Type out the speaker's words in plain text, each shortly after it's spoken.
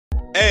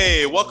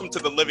Hey, welcome to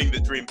the Living the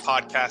Dream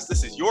podcast.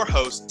 This is your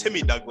host,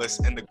 Timmy Douglas,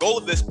 and the goal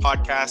of this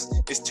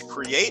podcast is to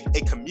create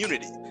a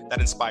community that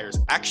inspires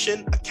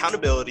action,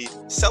 accountability,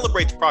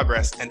 celebrates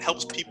progress, and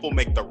helps people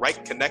make the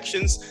right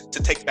connections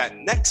to take that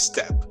next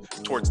step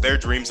towards their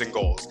dreams and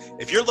goals.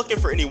 If you're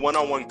looking for any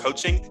one-on-one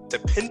coaching to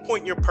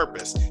pinpoint your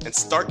purpose and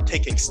start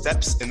taking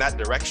steps in that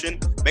direction,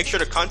 make sure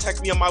to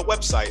contact me on my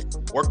website,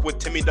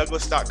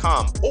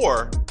 workwithtimmydouglas.com,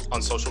 or on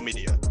social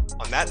media.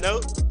 On that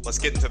note, let's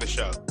get into the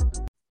show.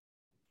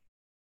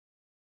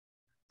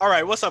 All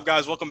right, what's up,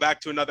 guys? Welcome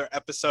back to another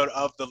episode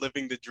of the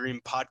Living the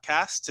Dream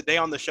podcast. Today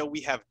on the show,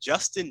 we have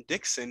Justin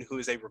Dixon, who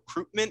is a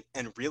recruitment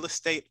and real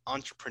estate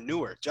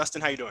entrepreneur.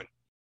 Justin, how you doing?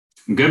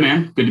 I'm good,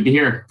 man. Good to be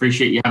here.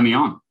 Appreciate you having me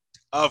on.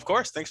 Of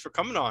course. Thanks for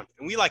coming on.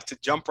 And we like to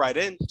jump right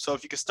in. So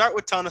if you could start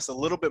with telling us a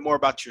little bit more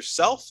about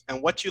yourself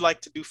and what you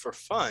like to do for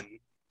fun,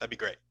 that'd be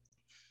great.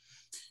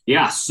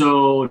 Yeah,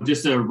 so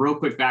just a real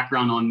quick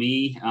background on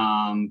me.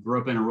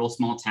 Grew up in a real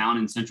small town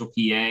in central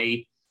PA.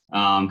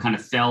 Kind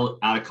of fell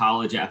out of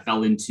college. I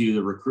fell into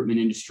the recruitment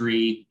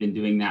industry, been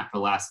doing that for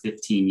the last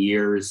 15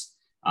 years.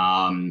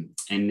 And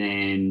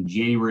then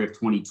January of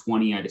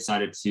 2020, I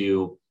decided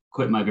to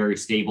quit my very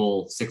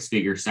stable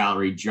 6-figure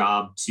salary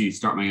job to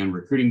start my own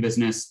recruiting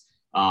business,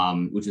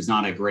 which was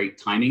not a great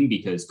timing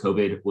because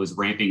COVID was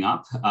ramping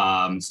up.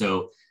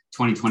 So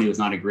 2020 was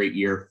not a great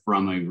year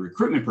from a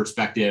recruitment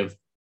perspective.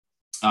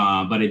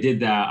 But I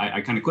did that.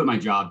 I kind of quit my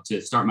job to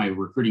start my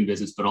recruiting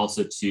business, but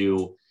also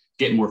to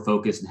get more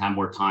focused and have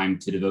more time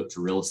to devote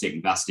to real estate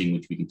investing,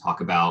 which we can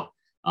talk about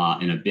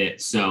in a bit.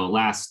 So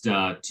last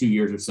 2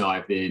 years or so,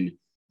 I've been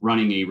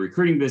running a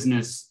recruiting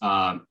business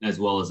as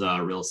well as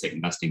a real estate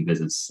investing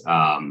business.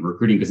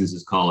 Recruiting business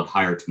is called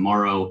Hire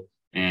Tomorrow,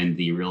 and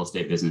the real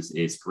estate business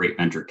is Great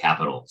Venture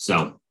Capital.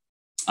 So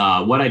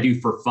what I do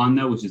for fun,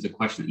 though, which is a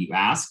question that you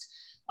asked,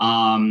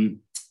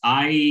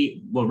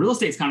 real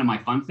estate is kind of my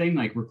fun thing.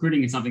 Like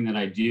recruiting is something that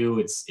I do.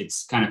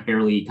 It's kind of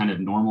fairly kind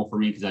of normal for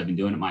me because I've been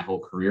doing it my whole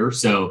career.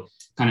 So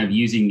kind of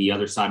using the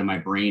other side of my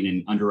brain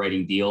and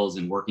underwriting deals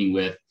and working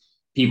with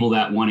people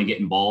that want to get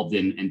involved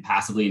and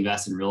passively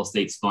invest in real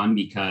estate's fun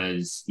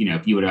because, you know,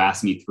 if you would have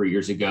asked me 3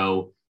 years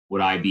ago,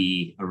 would I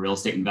be a real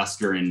estate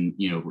investor and,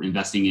 you know,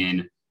 investing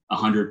in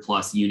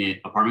 100+ unit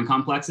apartment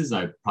complexes,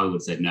 I probably would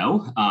have said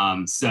no.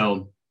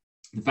 So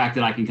the fact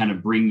that I can kind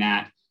of bring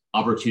that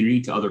opportunity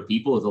to other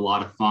people is a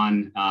lot of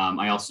fun.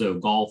 I also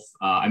golf.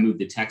 I moved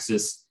to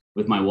Texas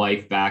with my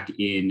wife back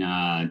in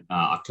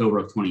October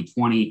of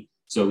 2020.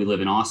 So we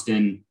live in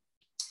Austin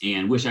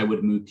and wish I would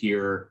have moved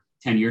here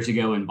 10 years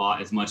ago and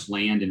bought as much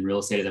land and real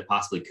estate as I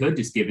possibly could,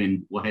 just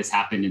given what has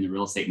happened in the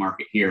real estate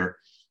market here.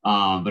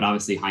 But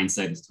obviously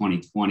hindsight is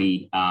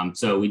 2020.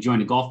 So we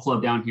joined a golf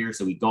club down here.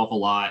 So we golf a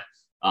lot.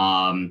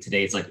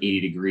 Today it's like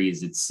 80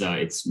 degrees.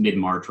 It's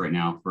mid-March right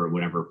now for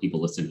whenever people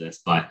listen to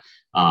this, but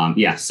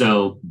yeah,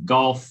 so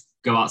golf,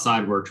 go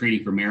outside. We're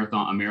training for a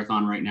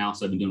marathon right now.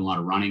 So I've been doing a lot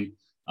of running.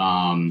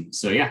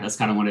 So yeah, that's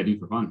kind of what I do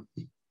for fun.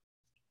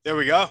 There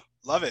we go.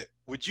 Love it.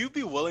 Would you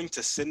be willing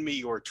to send me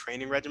your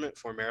training regimen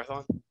for a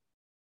marathon?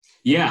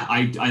 Yeah,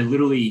 I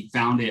literally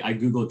found it. I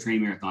Googled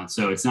training marathon.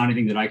 So it's not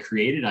anything that I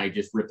created. I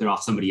just ripped it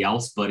off somebody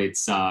else, but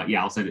it's,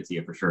 yeah, I'll send it to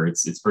you for sure.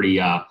 It's pretty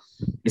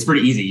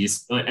easy.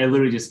 I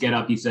literally just get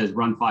up. He says,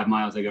 run 5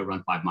 miles. I go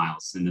run 5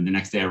 miles. And then the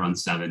next day I run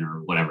 7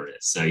 or whatever it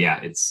is. So yeah,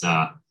 it's,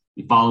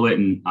 you follow it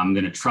and I'm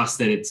going to trust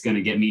that it's going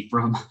to get me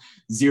from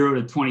 0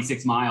 to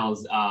 26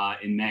 miles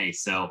in May.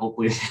 So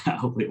hopefully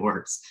it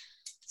works.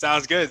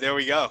 Sounds good. There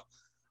we go.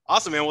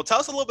 Awesome, man. Well, tell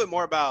us a little bit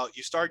more about,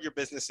 you started your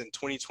business in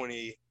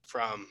 2020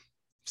 from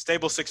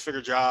stable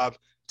 6-figure job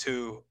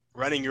to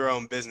running your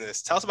own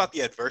business. Tell us about the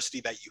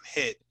adversity that you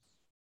hit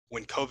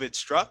when COVID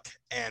struck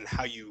and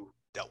how you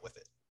dealt with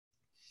it.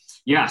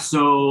 Yeah.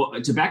 So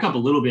to back up a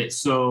little bit.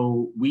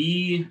 So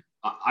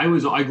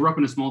I grew up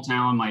in a small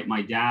town.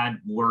 My dad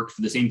worked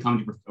for the same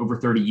company for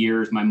over 30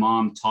 years. My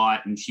mom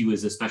taught and she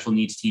was a special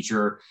needs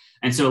teacher.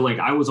 And so like,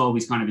 I was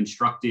always kind of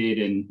instructed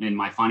and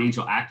my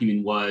financial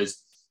acumen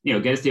was, you know,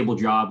 get a stable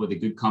job with a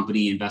good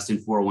company, invest in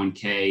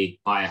 401k,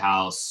 buy a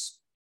house,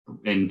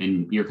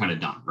 and you're kind of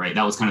done, right?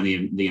 That was kind of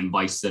the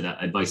advice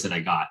that I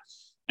got.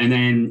 And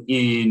then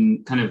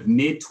in kind of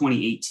mid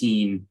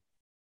 2018,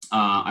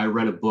 I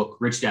read a book,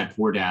 Rich Dad,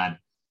 Poor Dad,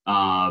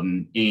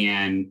 and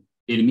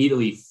it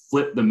immediately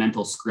flipped the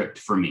mental script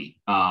for me.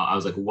 I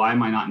was like, why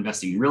am I not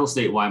investing in real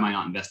estate? Why am I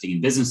not investing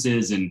in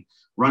businesses and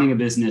running a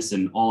business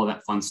and all of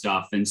that fun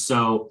stuff? And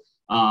so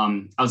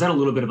I was at a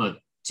little bit of a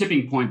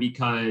tipping point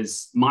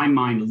because my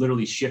mind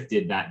literally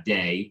shifted that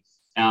day.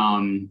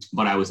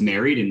 But I was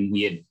married and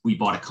we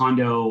bought a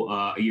condo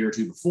a year or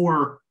two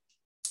before,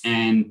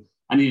 and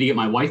I needed to get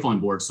my wife on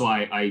board. So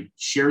I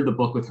shared the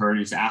book with her and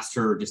just asked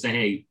her to say,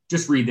 hey,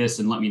 just read this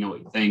and let me know what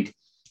you think.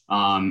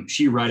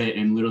 She read it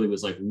and literally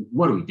was like,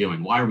 what are we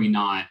doing? Why are we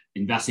not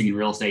investing in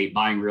real estate,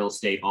 buying real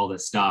estate, all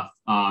this stuff?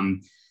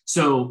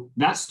 So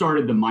that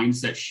started the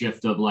mindset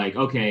shift of like,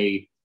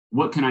 okay,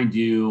 what can I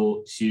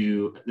do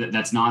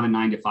that's not a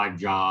 9-to-5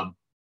 job?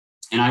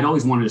 And I'd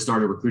always wanted to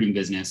start a recruiting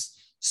business.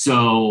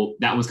 So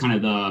that was kind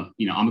of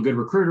I'm a good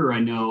recruiter. I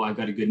know I've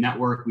got a good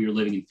network. We were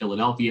living in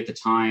Philadelphia at the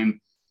time.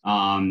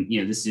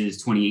 This is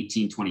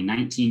 2018,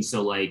 2019.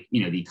 So like,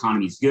 the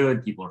economy's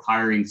good, people are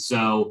hiring.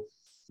 So,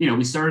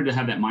 we started to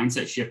have that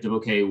mindset shift of,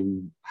 okay,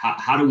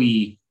 how do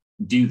we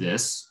do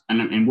this?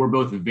 And we're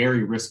both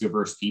very risk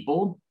averse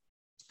people.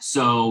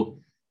 So,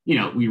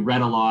 we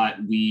read a lot.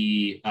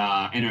 We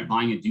ended up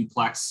buying a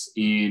duplex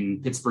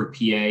in Pittsburgh,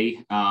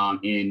 PA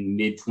in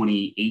mid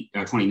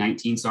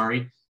 2019,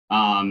 sorry.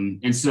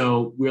 And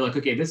so we were like,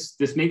 okay,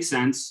 this makes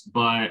sense,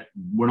 but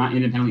we're not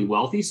independently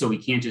wealthy, so we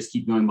can't just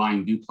keep going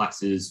buying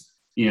duplexes,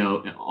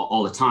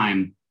 all the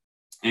time.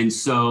 And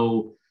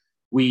so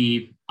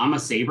I'm a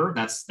saver.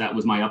 That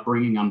was my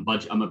upbringing. I'm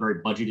a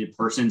very budgeted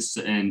person,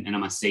 and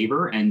I'm a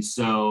saver. And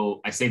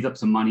so I saved up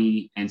some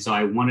money, and so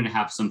I wanted to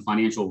have some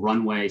financial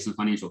runway, some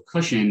financial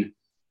cushion,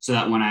 so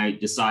that when I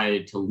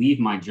decided to leave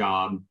my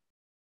job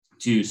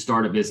to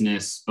start a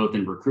business, both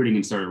in recruiting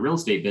and start a real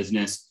estate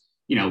business,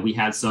 we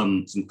had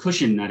some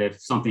cushion that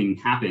if something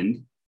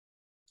happened,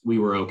 we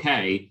were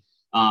okay.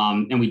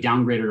 And we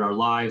downgraded our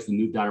lives. We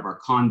moved out of our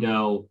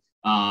condo.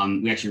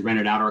 We actually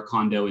rented out our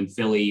condo in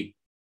Philly,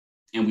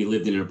 and we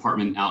lived in an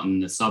apartment out in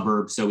the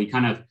suburbs. So we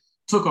kind of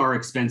took our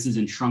expenses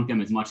and shrunk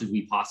them as much as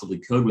we possibly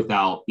could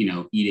without,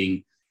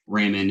 eating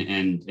ramen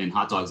and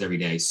hot dogs every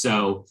day.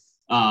 So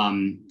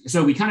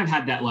we kind of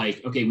had that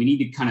like, okay, we need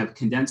to kind of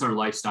condense our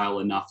lifestyle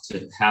enough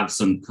to have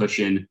some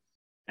cushion.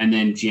 And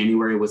then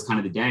January was kind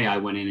of the day I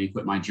went in and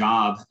quit my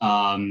job.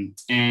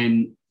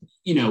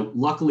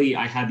 Luckily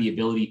I had the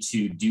ability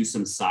to do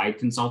some side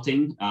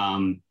consulting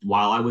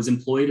while I was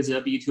employed as a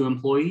W-2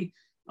 employee.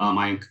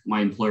 My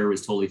employer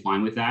was totally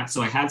fine with that.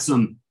 So I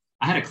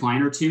had a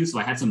client or two, so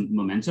I had some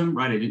momentum,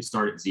 right? I didn't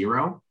start at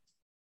zero.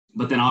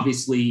 But then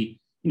obviously,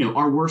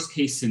 our worst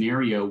case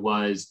scenario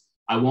was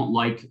I won't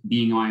like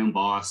being my own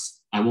boss.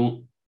 I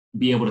won't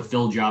be able to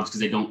fill jobs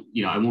because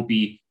I won't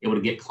be able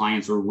to get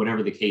clients or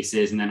whatever the case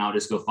is. And then I'll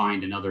just go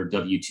find another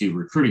W-2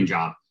 recruiting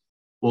job.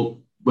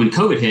 Well, when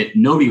COVID hit,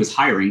 nobody was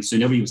hiring. So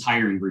nobody was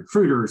hiring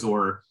recruiters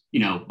or,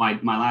 my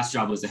last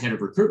job was the head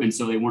of recruitment.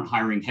 So they weren't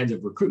hiring heads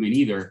of recruitment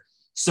either.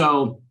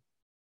 So,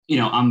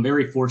 I'm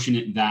very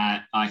fortunate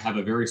that I have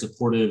a very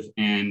supportive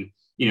and,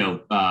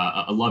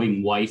 a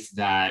loving wife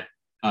that,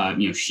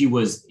 she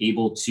was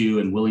able to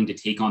and willing to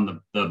take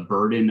on the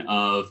burden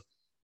of,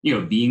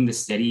 being the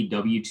steady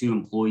W-2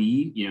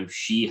 employee.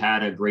 She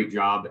had a great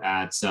job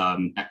at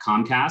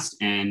Comcast,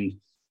 and,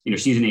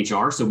 she's in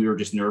HR. So we were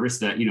just nervous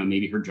that,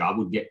 maybe her job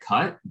would get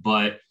cut,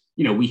 but,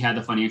 we had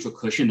the financial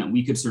cushion that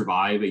we could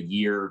survive a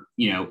year,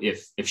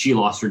 if she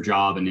lost her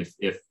job and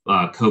if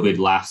COVID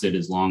lasted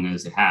as long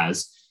as it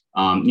has,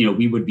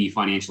 we would be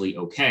financially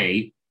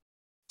okay.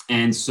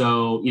 And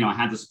so, I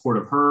had the support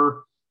of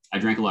her. I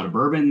drank a lot of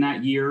bourbon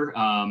that year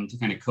to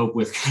kind of cope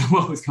with kind of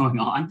what was going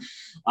on.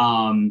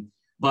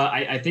 But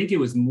I think it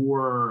was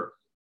more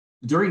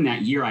during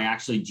that year, I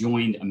actually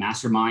joined a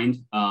mastermind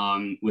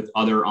with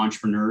other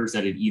entrepreneurs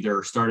that had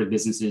either started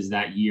businesses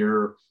that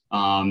year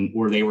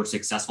or they were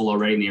successful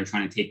already and they were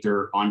trying to take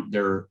their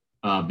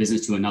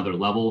business to another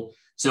level.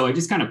 So I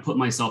just kind of put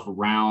myself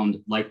around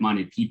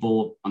like-minded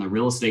people. On the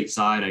real estate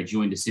side, I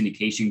joined a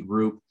syndication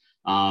group.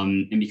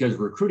 And because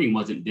recruiting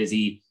wasn't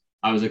busy,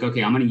 I was like,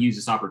 okay, I'm going to use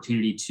this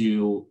opportunity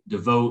to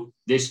devote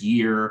this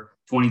year,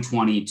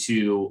 2020,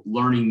 to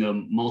learning the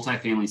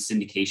multifamily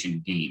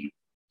syndication game.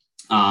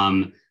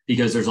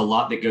 Because there's a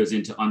lot that goes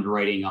into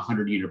underwriting a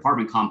 100-unit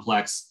apartment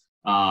complex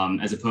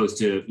as opposed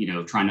to,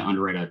 trying to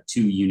underwrite a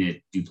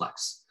 2-unit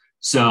duplex.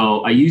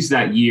 So I used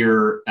that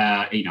year,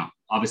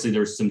 obviously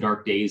there's some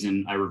dark days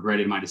and I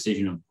regretted my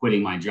decision of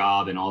quitting my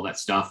job and all that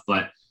stuff.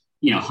 But,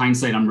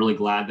 hindsight, I'm really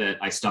glad that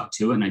I stuck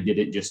to it and I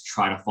didn't just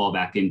try to fall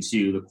back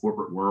into the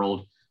corporate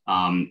world.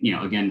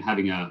 Again,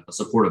 having a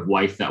supportive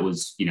wife that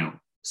was,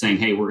 saying,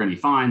 hey, we're going to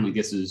be fine. Like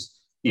this is,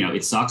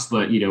 it sucks,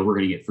 but, we're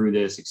going to get through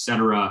this, et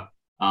cetera.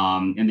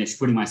 And just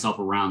putting myself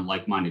around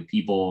like-minded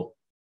people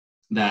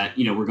that,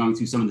 were going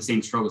through some of the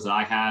same struggles that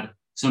I had.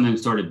 Some of them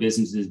started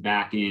businesses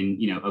back in,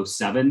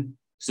 2007.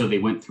 So they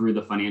went through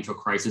the financial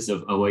crisis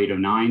of 2008,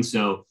 2009.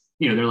 So,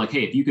 they're like,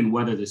 hey, if you can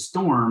weather the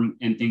storm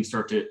and things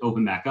start to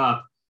open back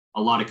up,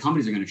 a lot of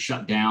companies are going to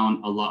shut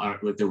down. A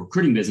lot like the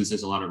recruiting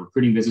businesses, a lot of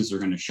recruiting businesses are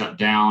going to shut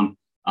down.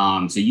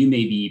 So you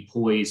may be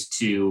poised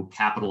to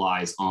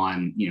capitalize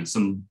on,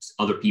 some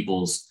other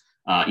people's,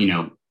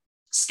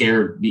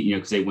 scared,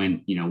 because they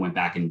went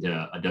back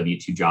into a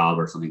W-2 job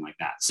or something like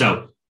that.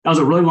 So that was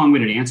a really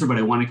long-winded answer, but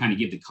I want to kind of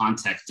give the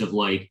context of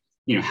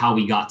how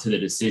we got to the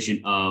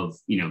decision of,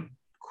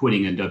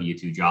 quitting a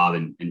W-2 job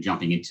and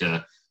jumping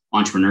into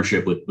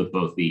entrepreneurship with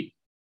both feet.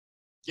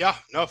 Yeah,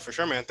 no, for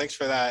sure, man. Thanks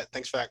for that.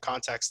 Thanks for that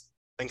context.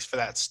 Thanks for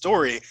that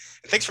story.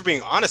 And thanks for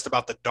being honest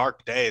about the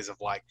dark days of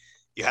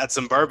you had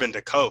some bourbon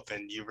to cope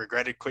and you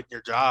regretted quitting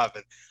your job.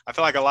 And I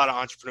feel like a lot of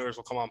entrepreneurs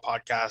will come on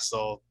podcasts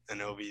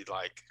and it'll be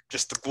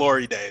just the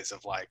glory days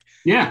of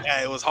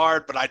yeah, it was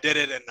hard, but I did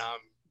it and I'm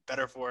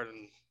better for it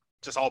and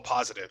just all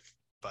positive.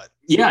 But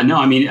yeah, no,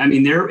 I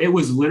mean, there, it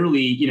was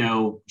literally,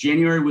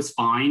 January was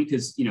fine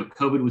because,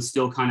 COVID was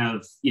still kind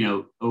of,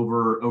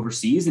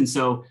 overseas. And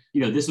so,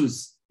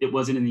 it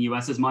wasn't in the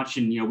US as much.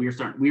 And,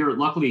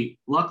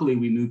 luckily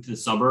we moved to the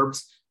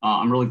suburbs.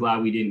 I'm really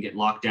glad we didn't get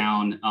locked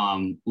down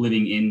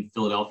living in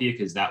Philadelphia,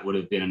 because that would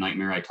have been a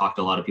nightmare. I talked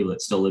to a lot of people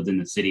that still lived in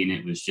the city, and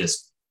it was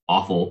just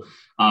awful.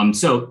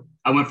 So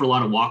I went for a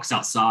lot of walks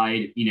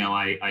outside.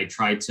 I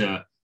tried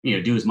to,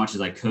 do as much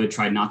as I could,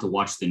 tried not to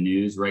watch the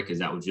news, right? Because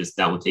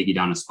that would take you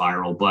down a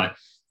spiral. But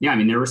yeah, I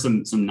mean, there were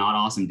some not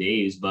awesome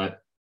days, but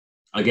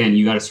again,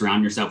 you got to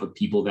surround yourself with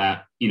people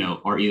that,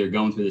 are either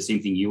going through the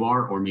same thing you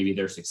are, or maybe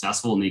they're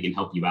successful and they can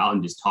help you out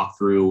and just talk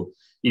through,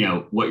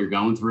 what you're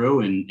going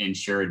through, and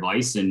share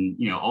advice, and,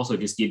 also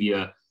just give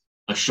you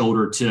a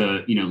shoulder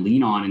to,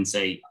 lean on and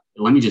say,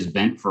 let me just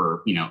vent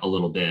for, a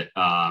little bit.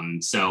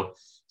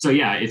 So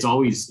yeah, it's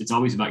always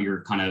about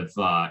your kind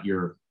of,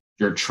 your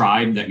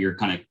tribe that you're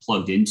kind of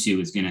plugged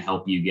into is going to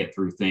help you get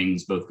through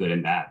things, both good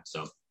and bad.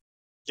 So.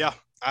 Yeah,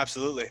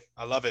 absolutely.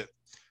 I love it.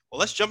 Well,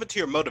 let's jump into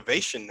your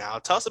motivation now.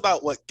 Tell us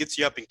about what gets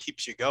you up and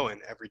keeps you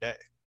going every day.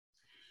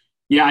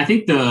 Yeah, I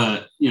think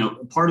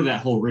part of that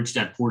whole rich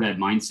dad, poor dad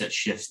mindset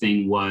shift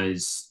thing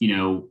was,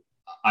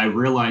 I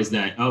realized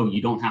that,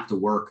 you don't have to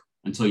work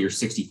until you're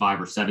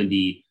 65 or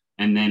 70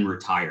 and then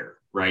retire,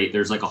 right?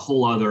 There's like a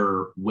whole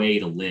other way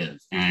to live.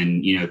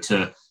 And,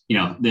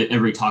 that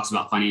everybody talks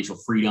about financial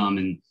freedom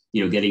and,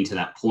 getting to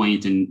that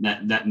point, and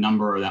that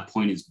number or that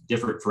point is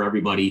different for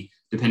everybody,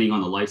 depending on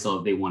the lifestyle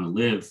that they want to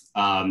live,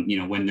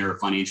 when they're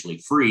financially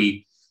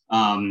free.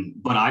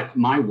 But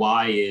my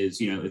why is,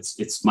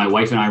 it's my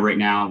wife and I right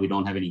now. We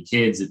don't have any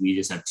kids. We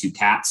just have 2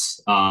 cats.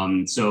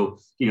 So,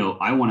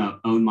 I want to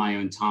own my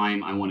own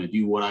time. I want to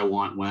do what I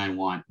want, when I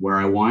want, where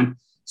I want.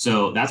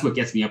 So that's what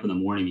gets me up in the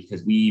morning,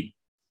 because we,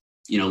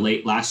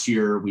 late last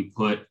year, we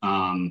put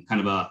kind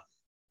of a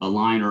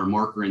line or a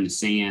marker in the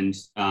sand,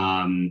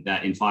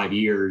 that in 5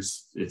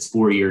 years, it's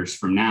 4 years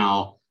from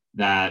now,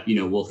 that,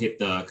 we'll hit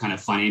the kind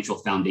of financial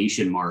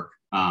foundation mark,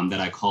 that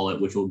I call it,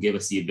 which will give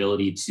us the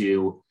ability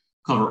to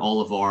cover all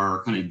of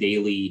our kind of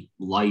daily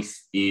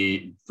life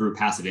through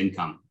passive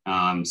income.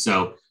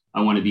 So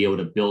I want to be able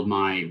to build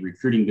my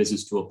recruiting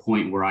business to a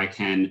point where I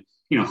can,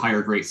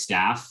 hire great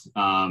staff.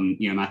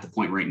 I'm at the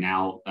point right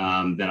now,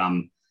 that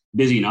I'm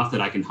busy enough that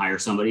I can hire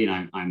somebody,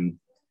 and I'm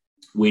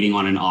waiting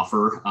on an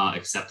offer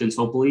acceptance,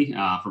 hopefully,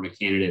 from a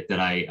candidate that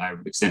I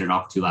extended an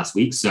offer to last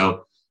week.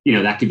 So,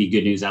 that could be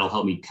good news. That'll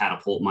help me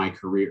catapult my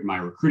career, my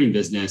recruiting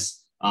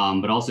business,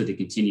 but also to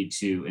continue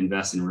to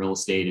invest in real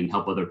estate and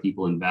help other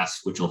people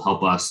invest, which will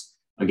help us,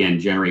 again,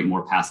 generate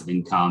more passive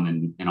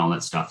income and all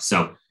that stuff.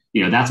 So,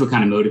 that's what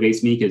kind of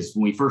motivates me, because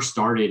when we first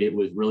started, it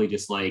was really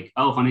just like,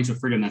 oh, financial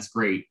freedom, that's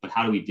great, but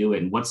how do we do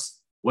it? And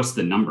what's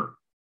the number,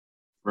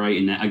 right?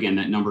 And again,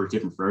 that number is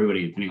different for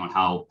everybody, depending on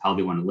how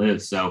they want to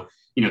live. So,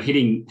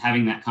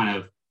 having that kind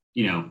of,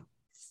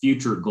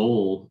 future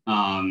goal,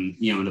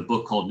 in a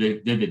book called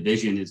Vivid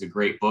Vision is a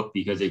great book,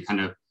 because it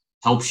kind of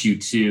helps you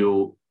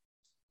to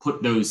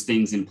put those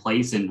things in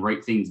place and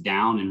write things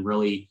down and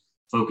really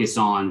focus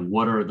on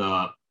what are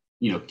the,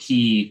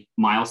 key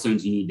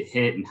milestones you need to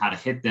hit and how to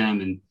hit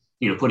them, and,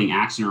 putting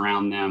action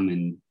around them.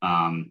 And,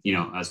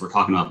 as we're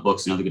talking about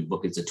books, another good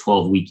book is A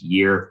 12-Week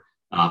Year.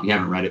 If you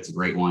haven't read it, it's a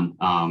great one.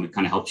 It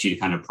kind of helps you to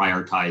kind of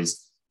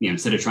prioritize,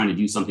 instead of trying to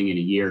do something in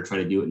a year, try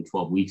to do it in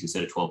 12 weeks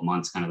instead of 12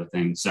 months, kind of a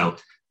thing. So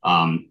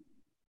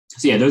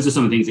yeah, those are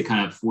some of the things that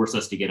kind of force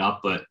us to get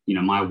up. But,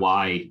 my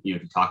why,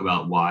 to talk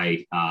about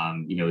why,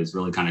 is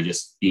really kind of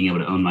just being able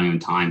to own my own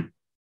time.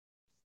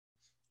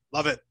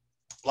 Love it.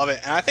 Love it.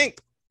 And I think,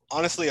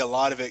 honestly, a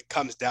lot of it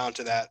comes down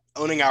to that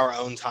owning our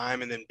own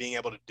time, and then being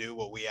able to do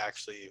what we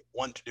actually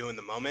want to do in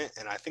the moment.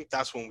 And I think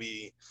that's when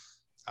we,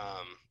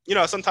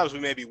 sometimes we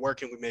may be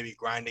working, we may be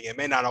grinding. It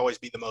may not always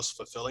be the most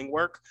fulfilling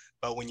work,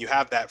 but when you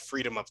have that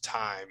freedom of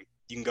time,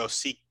 you can go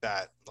seek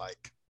that,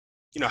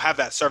 have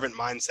that servant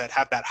mindset,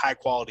 have that high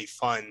quality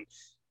fun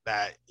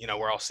that,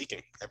 we're all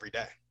seeking every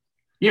day.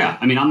 Yeah.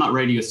 I mean, I'm not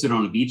ready to sit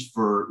on a beach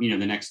for, the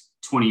next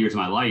 20 years of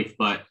my life,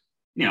 but,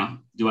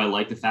 do I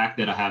like the fact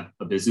that I have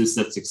a business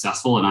that's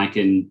successful and I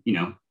can,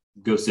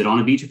 go sit on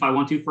a beach if I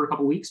want to for a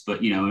couple of weeks,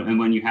 but, and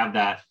when you have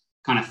that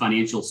kind of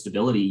financial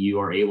stability, you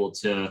are able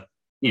to,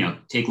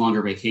 take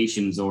longer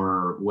vacations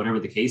or whatever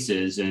the case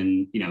is,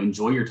 and,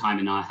 enjoy your time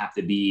and not have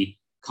to be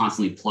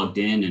constantly plugged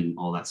in and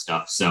all that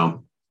stuff.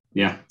 So,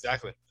 yeah.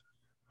 Exactly.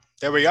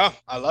 There we go.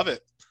 I love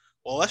it.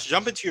 Well, let's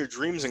jump into your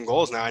dreams and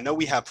goals now. I know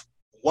we have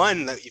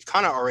one that you've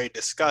kind of already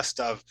discussed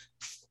of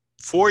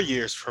 4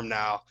 years from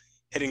now,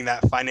 hitting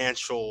that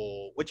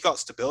financial, what do you call it,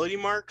 stability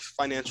mark?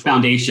 Financial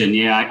foundation.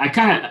 Yeah. I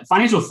kind of,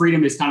 financial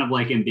freedom is kind of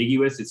like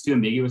ambiguous. It's too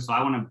ambiguous. So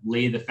I want to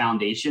lay the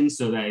foundation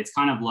so that it's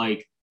kind of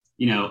like,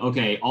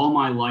 okay, all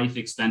my life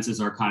expenses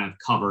are kind of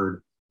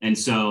covered. And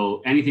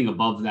so anything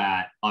above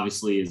that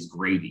obviously is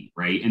gravy,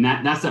 right? And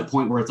that's that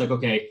point where it's like,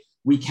 okay,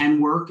 we can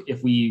work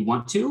if we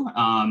want to,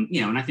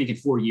 and I think in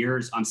 4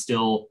 years, I'm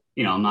still,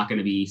 I'm not going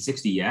to be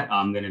 60 yet.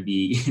 I'm going to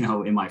be,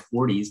 in my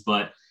 40s,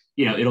 but,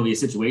 it'll be a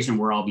situation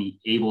where I'll be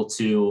able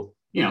to,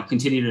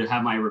 continue to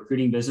have my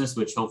recruiting business,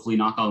 which hopefully,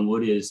 knock on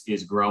wood,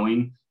 is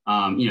growing.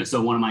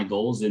 So one of my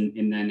goals in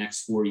the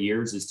next 4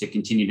 years is to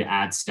continue to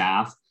add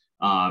staff.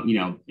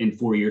 In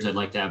 4 years, I'd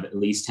like to have at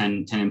least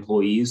 10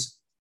 employees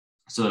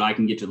so that I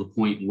can get to the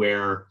point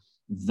where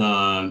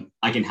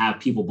I can have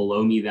people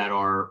below me that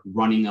are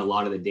running a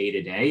lot of the day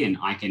to day, and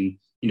I can,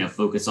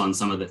 focus on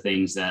some of the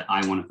things that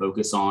I want to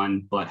focus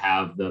on, but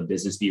have the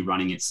business be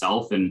running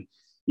itself. And,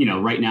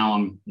 right now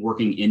I'm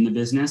working in the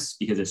business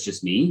because it's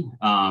just me.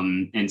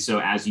 And so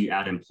as you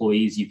add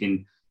employees, you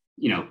can,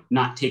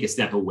 not take a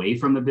step away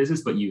from the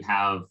business, but you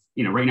have,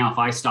 right now, if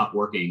I stop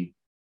working,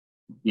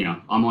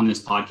 I'm on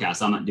this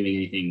podcast, I'm not doing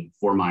anything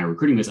for my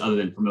recruiting business other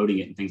than promoting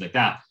it and things like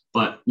that.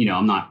 But,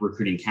 I'm not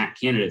recruiting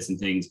candidates and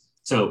things.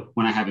 So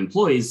when I have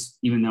employees,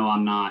 even though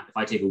if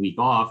I take a week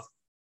off,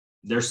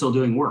 they're still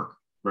doing work,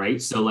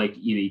 right? So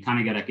you kind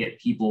of got to get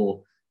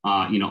people,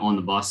 on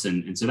the bus.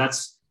 And so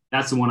that's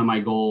one of my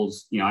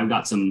goals. I've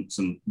got some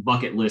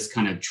bucket list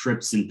kind of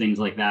trips and things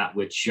like that,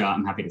 which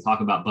I'm happy to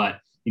talk about, but,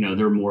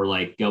 they're more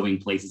like going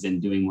places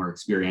and doing more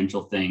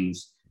experiential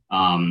things.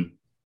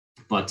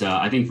 But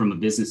I think from a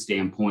business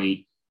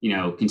standpoint,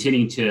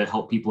 continuing to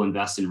help people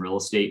invest in real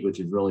estate, which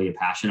is really a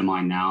passion of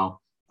mine now,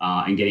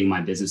 and getting my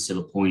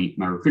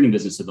recruiting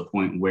business to the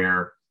point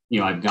where,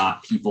 I've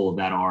got people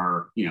that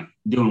are,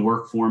 doing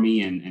work for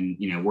me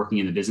and working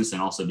in the business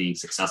and also being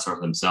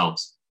successful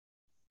themselves.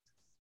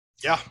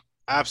 Yeah,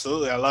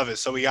 absolutely. I love it.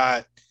 So we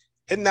got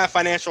hitting that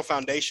financial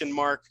foundation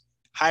mark,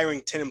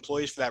 hiring 10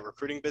 employees for that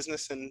recruiting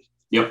business in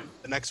the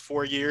next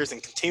 4 years,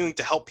 and continuing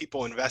to help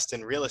people invest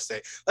in real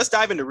estate. Let's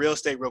dive into real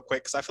estate real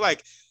quick, because I feel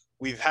like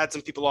we've had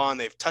some people on,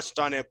 they've touched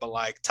on it, but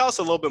tell us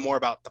a little bit more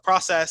about the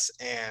process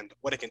and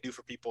what it can do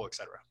for people, et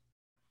cetera.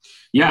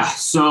 Yeah.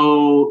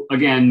 So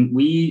again,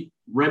 we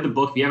read the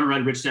book. If you haven't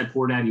read Rich Dad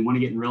Poor Dad, you want to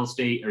get in real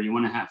estate, or you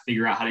want to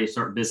figure out how to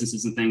start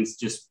businesses and things,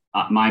 just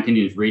my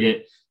opinion is read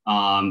it.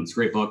 It's a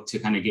great book to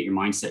kind of get your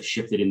mindset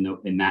shifted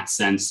in that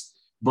sense.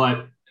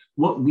 But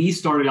what we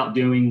started out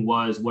doing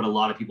was what a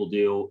lot of people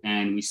do.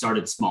 And we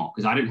started small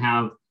because I didn't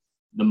have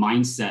the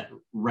mindset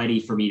ready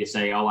for me to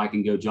say, I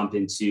can go jump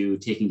into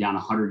taking down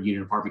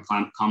 100-unit apartment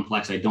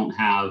complex. I don't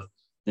have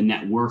the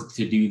net worth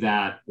to do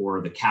that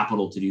or the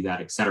capital to do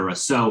that, et cetera.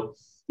 So,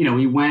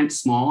 we went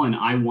small, and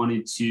I didn't want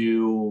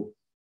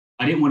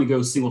to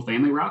go single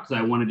family route because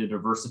I wanted to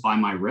diversify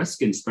my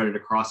risk and spread it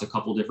across a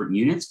couple different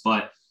units.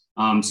 But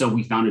so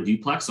we found a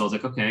duplex. So I was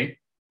like, okay,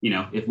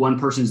 if one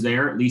person's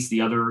there, at least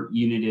the other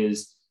unit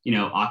is,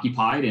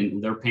 occupied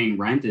and they're paying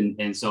rent.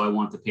 And so I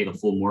want to pay the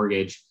full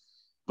mortgage.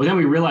 But then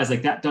we realized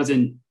that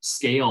doesn't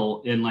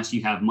scale unless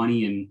you have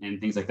money and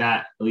things like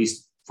that. At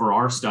least for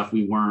our stuff,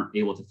 we weren't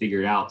able to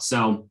figure it out.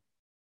 So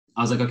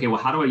I was like, okay,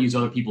 well, how do I use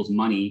other people's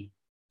money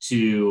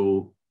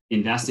to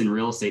invest in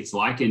real estate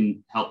so I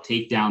can help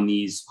take down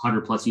these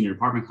 100+ unit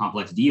apartment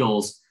complex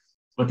deals,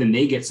 but then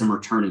they get some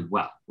return as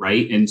well,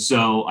 right? And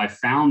so I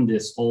found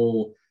this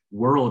whole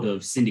world of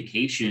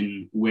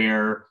syndication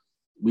where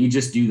we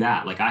just do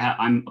that.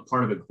 I'm a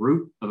part of a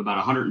group of about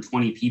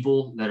 120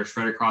 people that are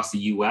spread across the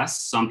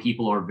US. Some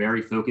people are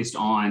very focused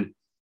on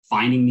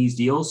finding these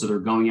deals. So they're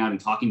going out and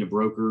talking to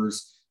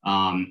brokers.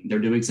 They're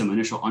doing some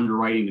initial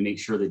underwriting to make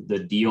sure that the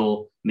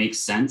deal makes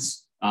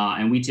sense.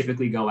 And we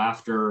typically go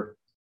after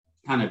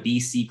kind of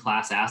BC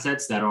class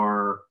assets that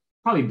are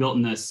probably built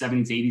in the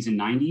 70s, 80s, and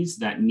 90s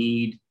that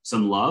need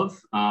some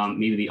love.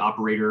 Maybe the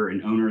operator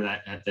and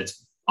owner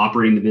that's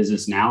operating the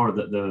business now or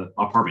the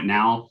apartment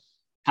now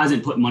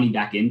hasn't put money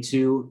back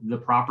into the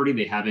property.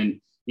 They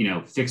haven't,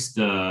 fixed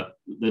the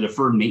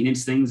deferred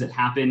maintenance things that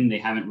happen. They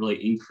haven't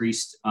really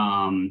increased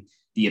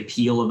the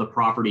appeal of the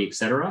property, et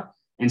cetera.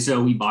 And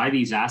so we buy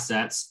these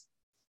assets.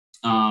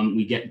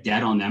 We get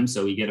debt on them.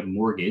 So we get a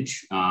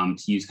mortgage to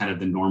use kind of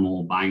the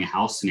normal buying a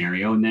house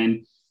scenario. And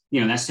then,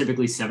 that's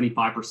typically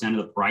 75% of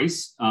the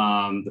price,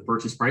 the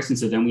purchase price. And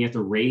so then we have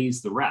to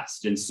raise the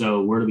rest. And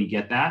so where do we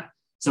get that?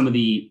 Some of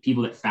the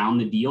people that found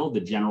the deal, the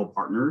general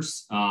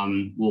partners,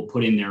 will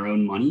put in their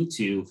own money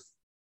to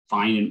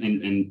find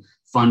and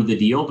fund the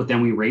deal. But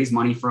then we raise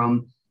money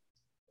from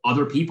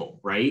other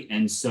people, right?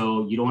 And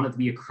so you don't have to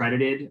be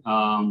accredited.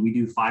 We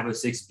do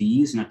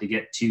 506Bs, not to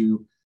get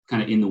too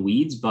kind of in the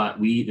weeds, but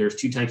there's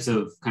two types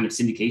of kind of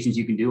syndications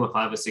you can do, a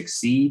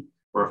 506C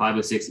or a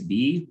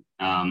 506B.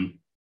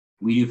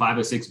 We do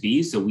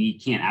 506Bs, so we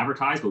can't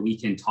advertise, but we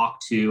can talk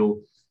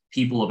to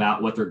people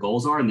about what their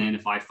goals are. And then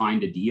if I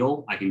find a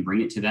deal, I can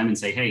bring it to them and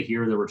say, hey,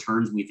 here are the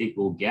returns we think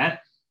we'll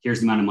get. Here's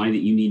the amount of money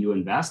that you need to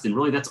invest. And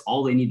really, that's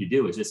all they need to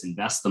do is just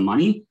invest the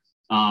money.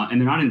 And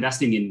they're not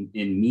investing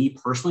in me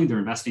personally, they're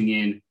investing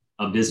in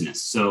a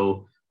business.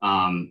 So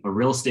a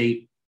real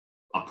estate,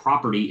 a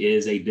property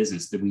is a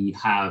business that we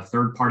have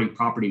third-party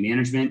property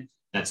management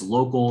that's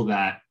local,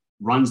 that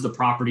runs the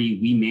property.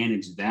 We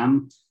manage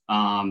them.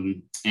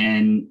 And,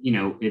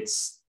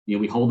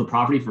 we hold the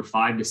property for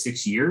 5 to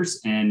 6 years,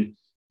 and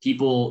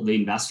people, the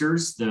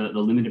investors, the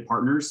limited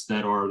partners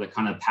that are the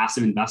kind of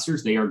passive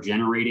investors, they are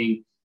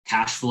generating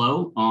cash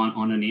flow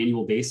on an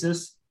annual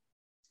basis.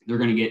 They're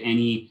going to get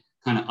any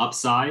kind of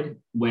upside if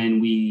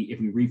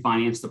we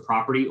refinance the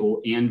property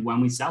and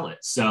when we sell it.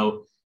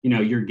 So,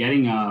 you're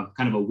getting a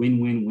kind of a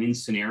win-win-win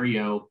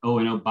scenario.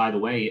 And by the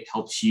way, it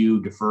helps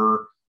you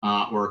defer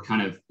or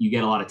kind of you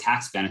get a lot of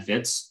tax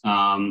benefits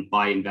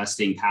by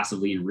investing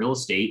passively in real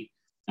estate.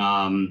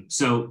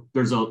 So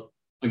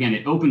again,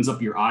 it opens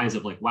up your eyes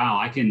of like, wow,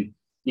 I can,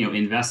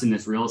 invest in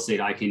this real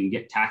estate. I can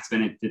get tax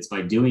benefits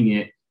by doing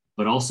it,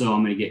 but also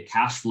I'm going to get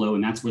cash flow.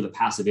 And that's where the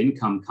passive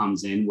income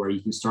comes in, where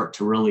you can start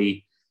to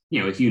really,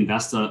 if you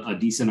invest a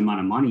decent amount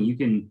of money, you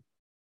can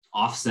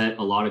offset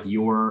a lot of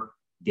your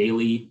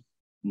daily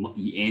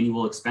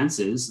annual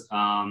expenses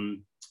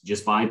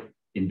just by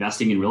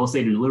investing in real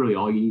estate. And literally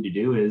all you need to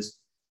do is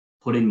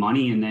put in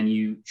money, and then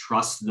you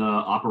trust the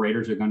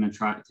operators are going to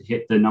try to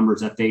hit the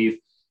numbers that they've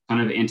kind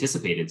of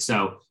anticipated.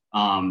 So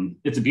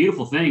it's a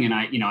beautiful thing.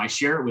 And I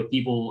share it with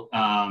people,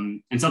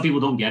 and some people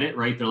don't get it,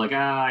 right? They're like,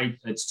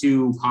 it's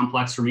too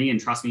complex for me. And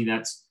trust me,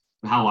 that's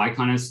how I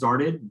kind of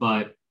started.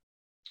 But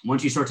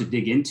once you start to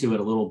dig into it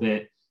a little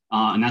bit,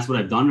 and that's what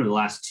I've done over the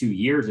last 2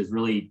 years, is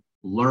really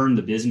learn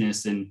the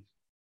business and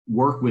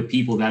work with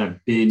people that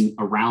have been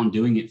around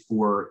doing it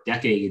for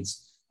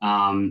decades,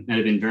 that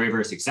have been very,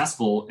 very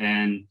successful.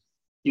 And,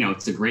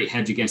 it's a great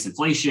hedge against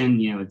inflation.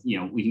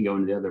 We can go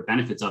into the other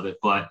benefits of it,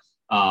 but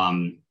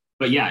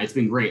yeah, it's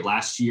been great.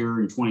 Last year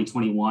in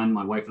 2021,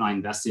 my wife and I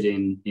invested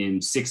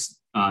in 6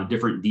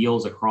 different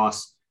deals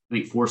across, I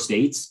think, 4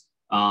 states.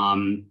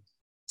 So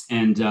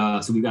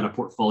we've got a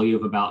portfolio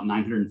of about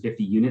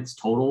 950 units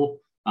total.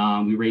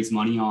 We raised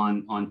money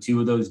on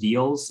 2 of those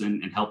deals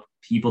and helped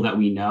people that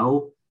we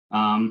know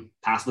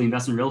passively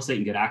invest in real estate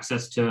and get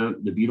access to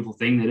the beautiful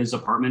thing that is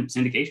apartment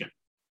syndication.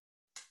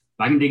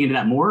 If I can dig into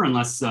that more,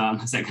 unless that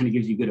kind of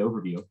gives you a good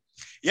overview.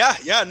 Yeah,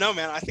 no,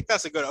 man, I think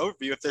that's a good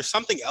overview. If there's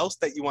something else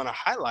that you want to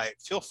highlight,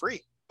 feel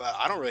free, but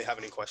I don't really have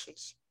any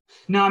questions.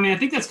 No, I mean, I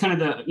think that's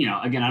kind of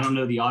again, I don't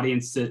know the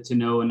audience to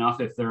know enough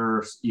if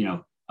they're,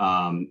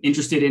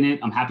 interested in it.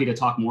 I'm happy to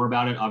talk more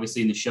about it.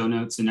 Obviously in the show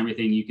notes and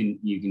everything, you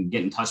can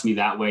get in touch with me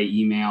that way,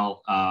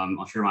 email,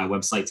 I'll share my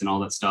websites and all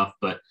that stuff.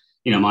 But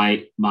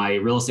my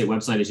real estate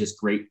website is just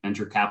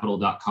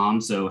greatventurecapital.com.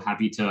 So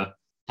happy to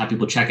have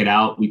people check it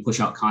out. We push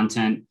out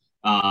content,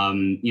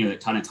 that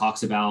kind of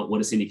talks about what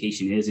a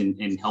syndication is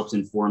and helps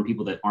inform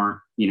people that aren't,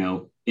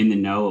 in the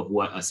know of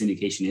what a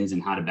syndication is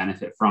and how to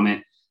benefit from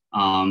it.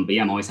 But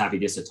yeah, I'm always happy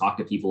just to talk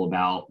to people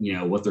about,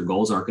 what their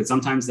goals are. Cause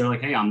sometimes they're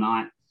like, hey, I'm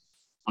not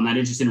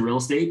interested in real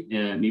estate.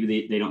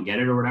 Maybe they don't get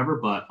it or whatever,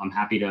 but I'm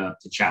happy to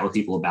chat with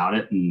people about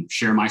it and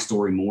share my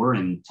story more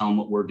and tell them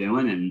what we're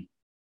doing and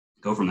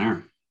go from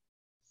there.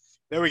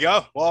 There we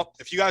go. Well,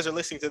 if you guys are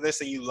listening to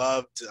this and you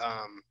loved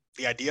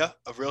the idea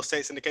of real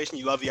estate syndication,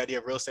 you love the idea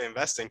of real estate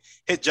investing,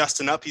 hit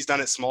Justin up. He's done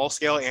it small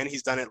scale and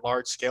he's done it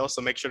large scale.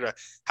 So make sure to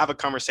have a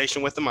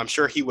conversation with him. I'm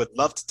sure he would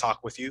love to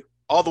talk with you.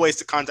 All the ways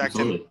to contact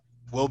him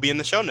will be in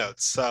the show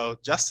notes. So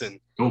Justin,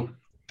 cool.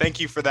 Thank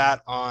you for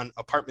that on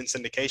apartment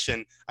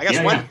syndication. I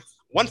guess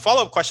one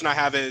follow-up question I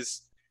have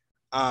is,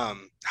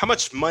 how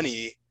much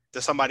money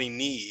does somebody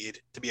need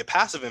to be a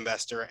passive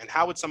investor, and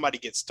how would somebody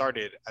get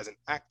started as an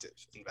active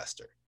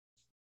investor?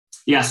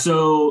 Yeah,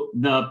 so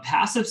the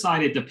passive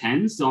side, it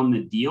depends on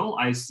the deal.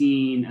 I've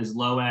seen as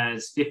low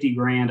as 50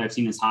 grand. I've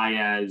seen as high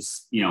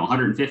as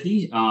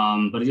 150.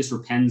 But it just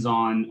depends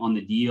on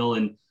the deal,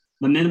 and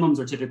the minimums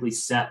are typically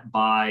set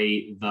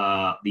by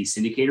the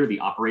syndicator, the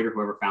operator,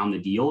 whoever found the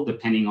deal,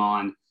 depending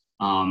on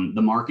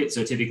the market.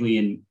 So typically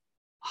in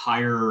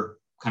higher,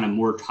 kind of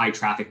more high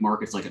traffic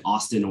markets like in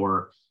Austin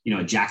or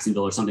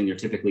Jacksonville or something, they're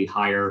typically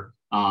higher.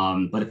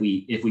 But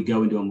if we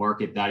go into a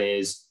market that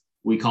is,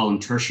 we call them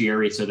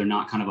tertiary, so they're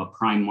not kind of a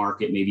prime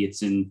market. Maybe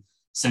it's in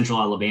central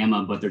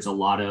Alabama, but there's a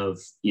lot of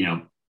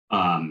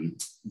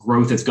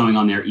growth that's going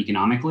on there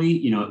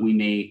economically. We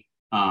may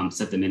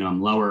set the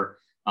minimum lower.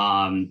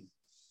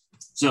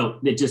 So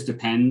it just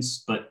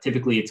depends, but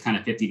typically it's kind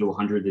of 50 to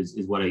 100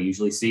 is what I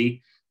usually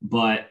see.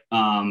 But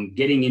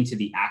getting into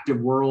the active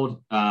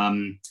world,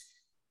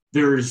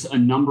 there's a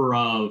number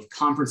of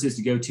conferences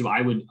to go to.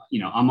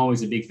 I'm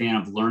always a big fan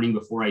of learning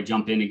before I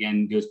jump in.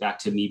 Again, goes back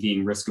to me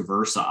being risk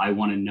averse. I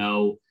want to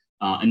know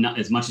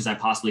as much as I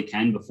possibly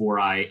can before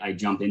I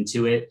jump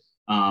into it.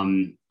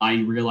 I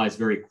realized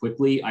very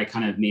quickly, I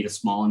kind of made a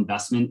small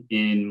investment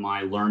in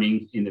my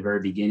learning in the very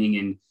beginning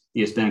and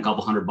spent a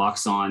couple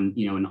 $100 on,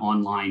 an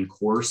online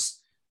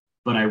course.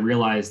 But I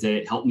realized that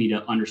it helped me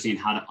to understand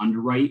how to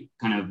underwrite,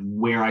 kind of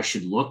where I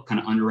should look, kind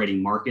of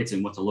underwriting markets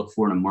and what to look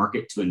for in a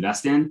market to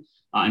invest in,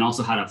 and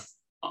also how to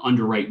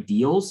underwrite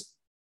deals.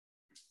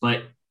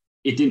 But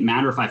it didn't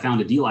matter if I found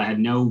a deal. I had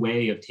no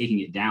way of taking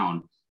it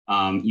down.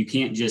 You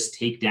can't just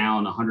take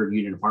down a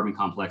 100-unit apartment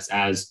complex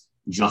as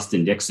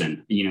Justin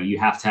Dixon. You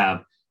have to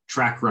have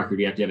track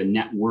record. You have to have a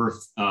net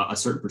worth, a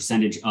certain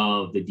percentage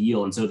of the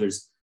deal. And so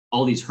there's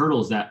all these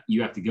hurdles that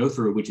you have to go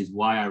through, which is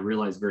why I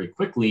realized very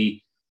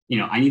quickly,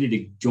 I needed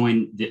to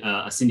join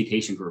a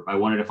syndication group. I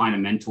wanted to find a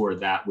mentor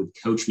that would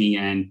coach me,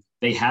 and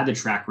they had the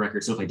track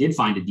record. So if I did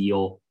find a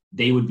deal,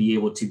 they would be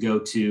able to go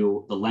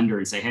to the lender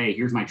and say, hey,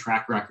 here's my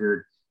track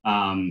record.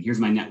 Here's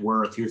my net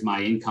worth. Here's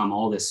my income,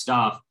 all this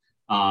stuff.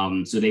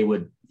 So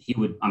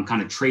I'm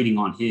kind of trading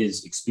on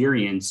his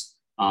experience,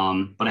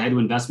 but I had to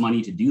invest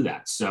money to do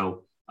that.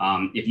 So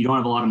if you don't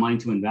have a lot of money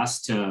to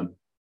invest in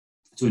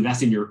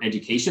your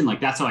education, like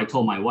that's how I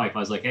told my wife. I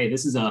was like, hey,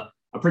 this is a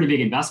pretty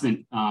big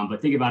investment,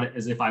 but think about it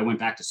as if I went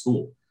back to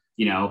school.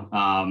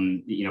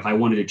 If I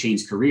wanted to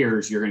change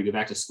careers, you're going to go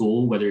back to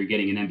school, whether you're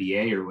getting an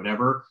MBA or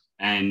whatever,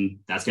 and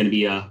that's going to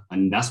be an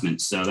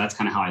investment. So that's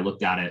kind of how I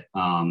looked at it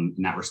in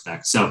that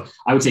respect. So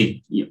I would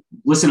say,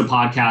 listen to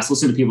podcasts,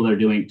 listen to people that are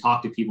doing,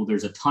 talk to people.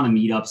 There's a ton of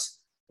meetups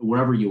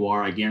wherever you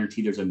are. I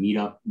guarantee there's a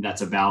meetup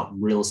that's about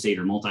real estate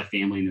or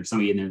multifamily, and there's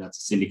somebody in there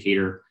that's a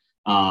syndicator.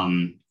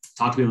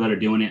 Talk to people that are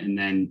doing it. And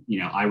then,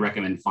 I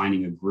recommend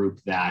finding a group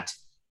that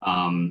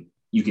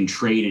you can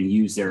trade and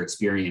use their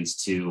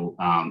experience to,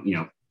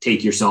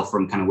 take yourself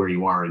from kind of where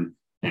you are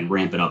and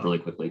ramp it up really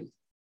quickly.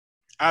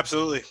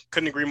 Absolutely.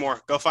 Couldn't agree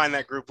more. Go find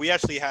that group. We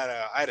actually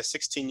I had a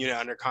 16 unit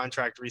under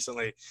contract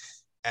recently.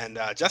 And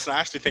Justin, I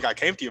actually think I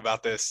came to you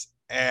about this.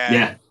 And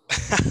yeah.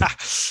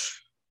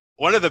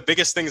 One of the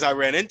biggest things I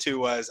ran into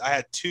was I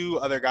had two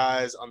other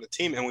guys on the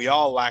team and we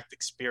all lacked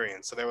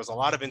experience. So there was a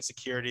lot of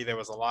insecurity. There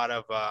was a lot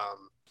of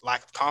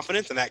lack of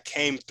confidence, and that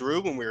came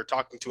through when we were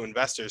talking to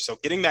investors. So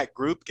getting that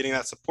group, getting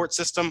that support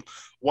system,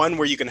 one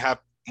where you can have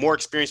more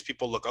experienced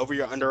people look over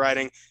your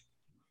underwriting,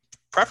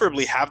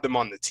 preferably have them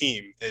on the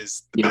team,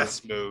 is the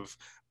best move.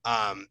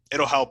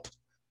 It'll help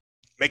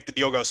make the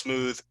deal go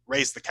smooth,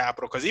 raise the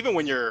capital. Because even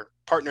when you're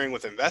partnering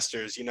with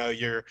investors,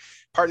 you're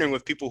partnering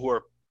with people who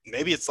are,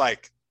 maybe it's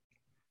like,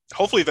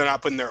 hopefully they're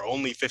not putting their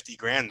only 50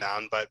 grand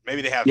down, but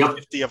maybe they have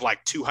 50 of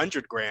like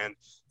 200 grand.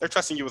 They're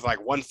trusting you with like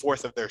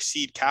 1/4 of their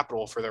seed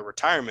capital for their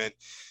retirement.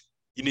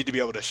 You need to be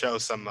able to show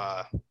some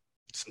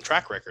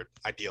track record,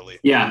 ideally.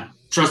 Yeah.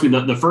 Trust me.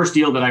 The first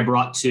deal that I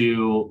brought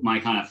to my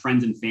kind of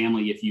friends and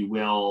family, if you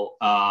will,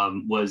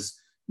 was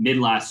mid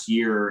last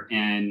year.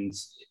 And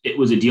it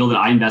was a deal that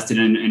I invested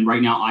in. And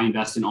right now I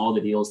invest in all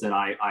the deals that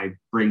I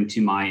bring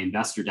to my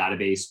investor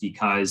database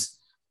because,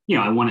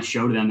 I want to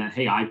show to them that,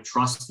 hey, I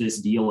trust this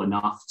deal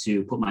enough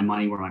to put my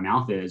money where my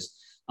mouth is.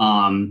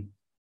 And,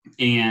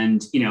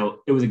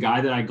 it was a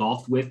guy that I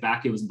golfed with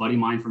back. It was a buddy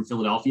of mine from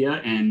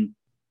Philadelphia. And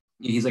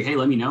he's like, hey,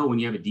 let me know when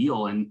you have a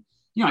deal. And,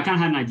 I kind of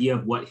had an idea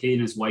of what he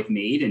and his wife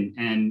made.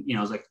 And I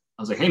was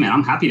like, hey man,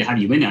 I'm happy to have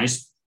you in. I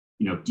just,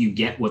 do you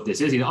get what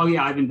this is? He's like, oh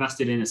yeah, I've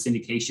invested in a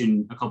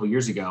syndication a couple of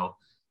years ago.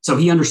 So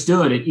he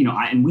understood it,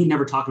 and we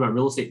never talked about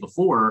real estate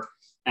before.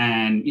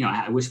 And,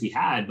 I wish we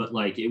had, but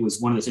like, it was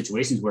one of the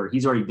situations where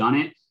he's already done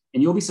it,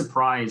 and you'll be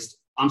surprised.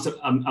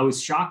 I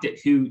was shocked at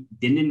who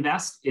didn't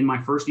invest in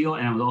my first deal.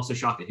 And I was also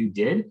shocked at who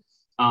did,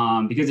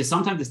 because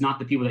sometimes it's not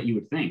the people that you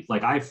would think.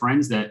 Like I have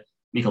friends that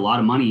make a lot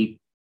of money,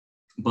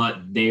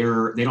 but they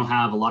don't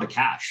have a lot of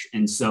cash.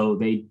 And so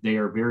they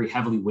are very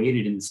heavily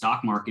weighted in the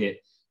stock market.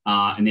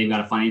 And they've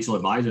got a financial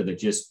advisor that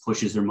just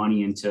pushes their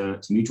money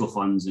into mutual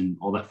funds and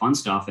all that fun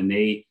stuff. And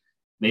they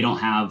don't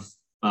have,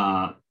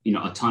 a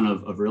ton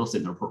of real estate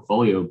in their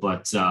portfolio.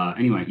 But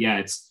anyway,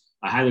 yeah,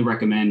 I highly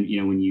recommend,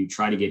 when you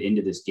try to get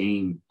into this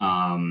game,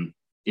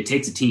 it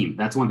takes a team.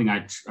 That's one thing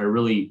I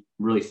really,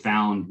 really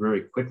found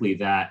very quickly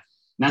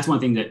and that's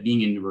one thing that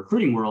being in the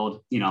recruiting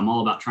world, I'm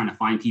all about trying to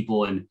find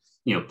people and,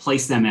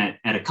 place them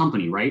at a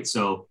company, right?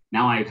 So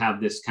now I have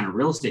this kind of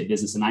real estate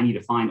business and I need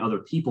to find other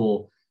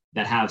people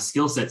that have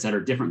skill sets that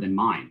are different than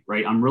mine,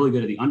 right? I'm really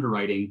good at the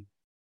underwriting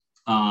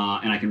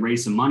and I can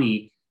raise some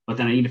money, but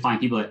then I need to find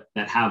people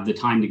that have the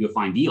time to go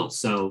find deals.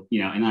 So,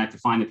 and I have to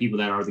find the people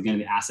that are going to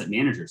be asset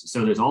managers.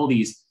 So there's all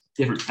these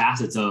different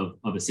facets of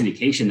a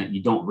syndication that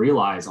you don't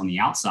realize on the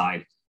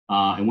outside.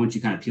 And once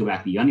you kind of peel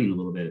back the onion a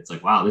little bit, it's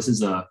like, wow, this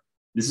is a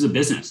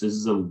business. This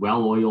is a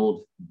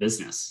well-oiled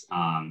business.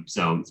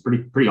 So it's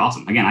pretty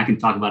awesome. Again, I can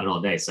talk about it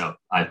all day. So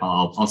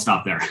I'll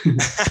stop there.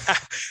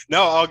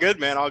 No, all good,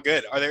 man. All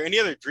good. Are there any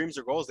other dreams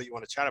or goals that you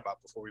want to chat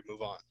about before we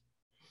move on?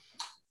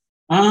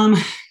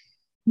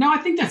 No, I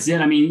think that's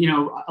it. I mean,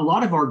 a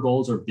lot of our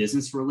goals are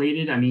business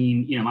related. I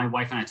mean, my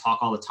wife and I talk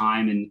all the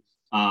time,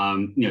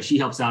 and she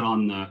helps out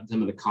on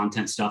some of the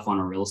content stuff on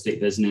our real estate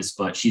business,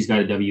 but she's got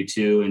a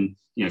W-2 and,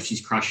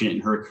 she's crushing it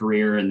in her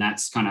career, and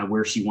that's kind of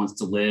where she wants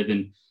to live.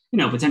 And,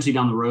 potentially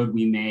down the road,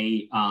 we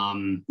may,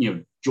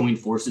 join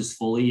forces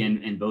fully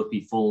and both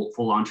be full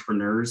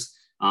entrepreneurs,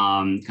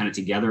 kind of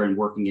together and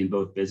working in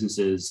both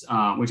businesses,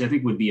 which I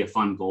think would be a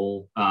fun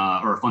goal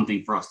or a fun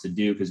thing for us to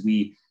do because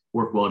we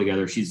work well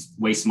together. She's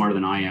way smarter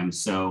than I am.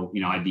 So,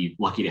 I'd be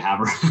lucky to have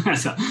her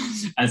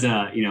as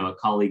a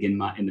colleague in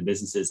the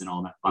businesses and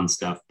all that fun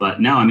stuff. But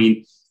no, I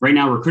mean, right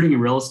now recruiting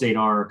and real estate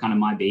are kind of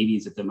my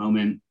babies at the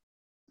moment.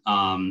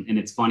 And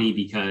it's funny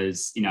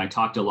because, I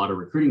talk to a lot of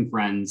recruiting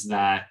friends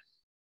that,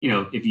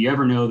 if you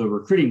ever know the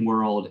recruiting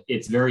world,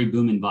 it's very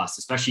boom and bust,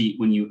 especially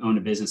when you own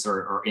a business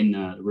or in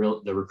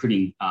the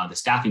recruiting, the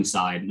staffing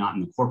side, not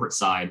in the corporate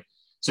side.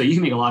 So you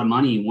can make a lot of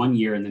money one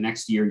year and the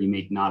next year you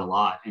make not a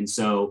lot. And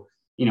so,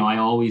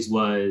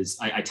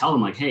 I tell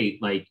them like, hey,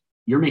 like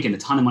you're making a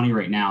ton of money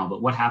right now,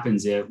 but what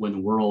happens when the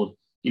world,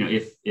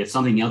 if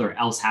something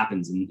else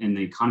happens and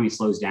the economy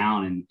slows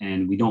down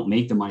and we don't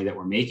make the money that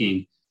we're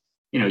making,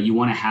 you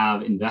want to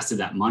have invested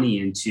that money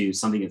into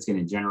something that's going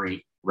to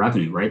generate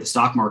revenue, right? The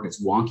stock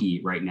market's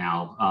wonky right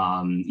now.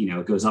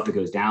 It goes up, it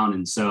goes down.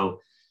 And so,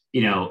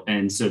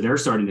 they're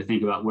starting to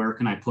think about, where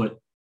can I put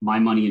my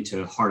money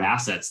into hard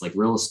assets like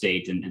real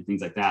estate and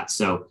things like that.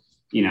 So,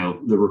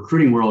 the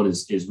recruiting world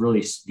is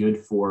really good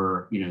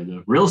for,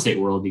 the real estate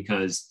world,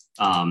 because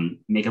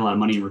make a lot of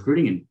money in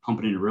recruiting and pump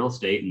it into real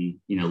estate and,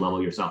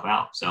 level yourself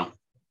out. So.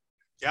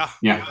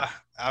 Yeah,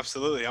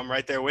 absolutely. I'm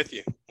right there with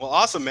you. Well,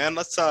 awesome, man.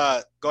 Let's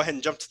go ahead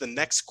and jump to the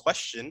next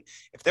question.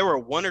 If there were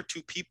one or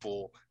two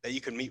people that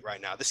you could meet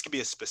right now, this could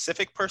be a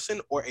specific person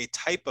or a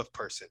type of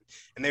person,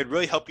 and they would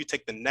really help you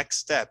take the next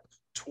step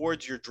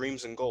towards your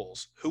dreams and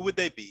goals, who would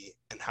they be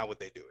and how would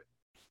they do it?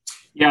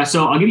 Yeah.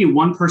 So I'll give you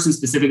one person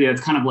specifically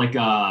that's kind of like,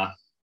 I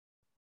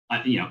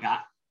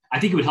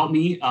think it would help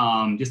me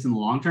just in the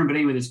long term. But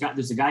anyway,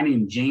 there's a guy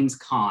named James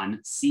Caan,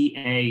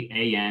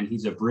 Caan.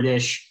 He's a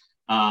British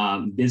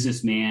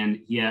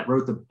businessman. He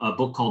wrote a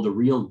book called The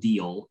Real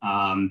Deal.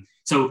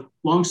 So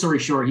long story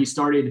short, he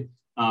started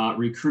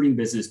recruiting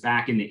business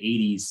back in the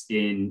 80s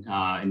in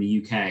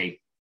the UK.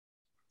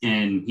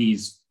 And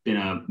he's been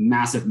a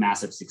massive,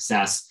 massive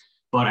success.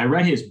 But I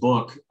read his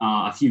book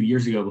a few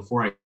years ago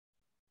before I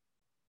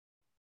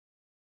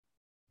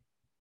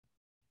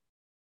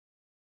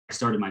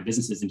started my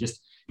businesses, and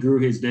just grew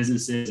his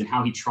businesses and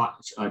how he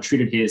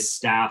treated his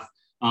staff,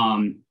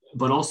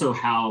 but also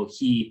how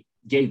he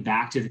gave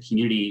back to the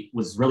community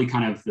was really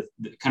kind of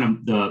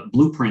the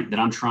blueprint that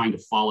I'm trying to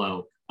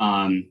follow.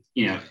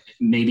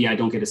 Maybe I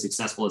don't get as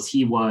successful as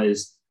he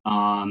was,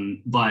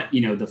 but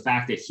the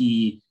fact that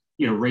he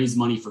raised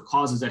money for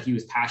causes that he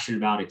was passionate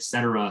about, et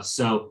cetera.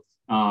 So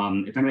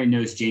if anybody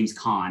knows James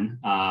Caan,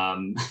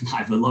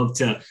 I would love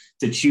to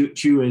chew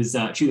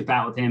the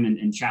fat with him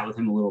and chat with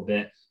him a little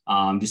bit,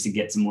 just to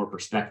get some more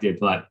perspective.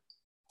 But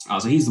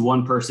so he's the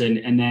one person.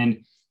 And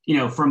then,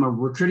 from a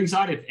recruiting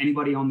side, if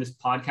anybody on this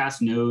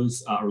podcast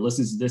knows or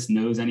listens to this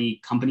knows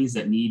any companies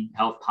that need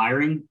help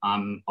hiring,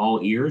 I'm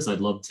all ears. I'd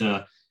love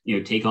to,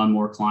 take on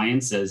more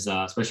clients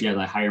especially as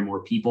I hire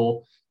more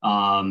people.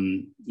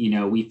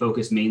 We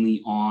focus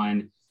mainly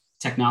on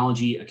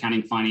technology,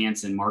 accounting,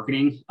 finance, and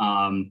marketing.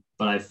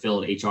 But I've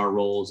filled HR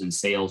roles and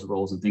sales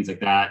roles and things like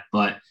that.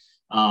 But,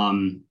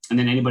 and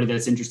then anybody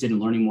that's interested in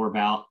learning more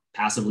about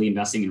passively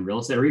investing in real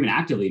estate, or even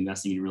actively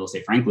investing in real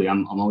estate, frankly,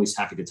 I'm always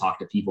happy to talk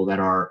to people that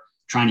are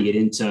trying to get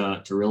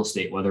into real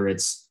estate, whether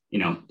it's,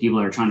 people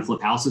that are trying to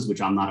flip houses,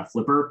 which I'm not a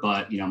flipper,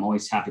 but, I'm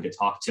always happy to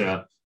talk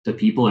to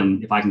people.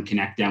 And if I can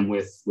connect them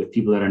with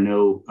people that I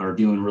know are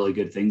doing really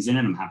good things in it,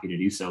 I'm happy to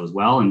do so as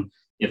well. And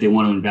if they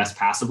want to invest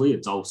passively,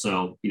 it's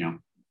also,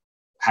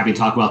 happy to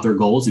talk about their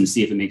goals and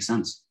see if it makes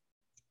sense.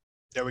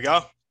 There we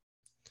go.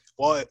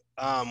 Well,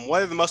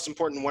 what are the most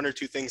important one or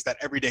two things that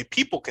everyday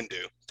people can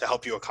do to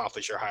help you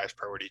accomplish your highest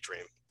priority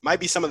dream? Might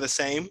be some of the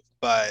same,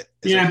 but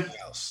is there anything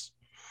else?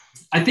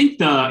 I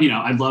think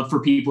I'd love for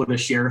people to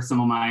share some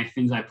of my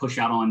things I push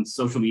out on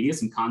social media,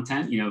 some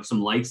content,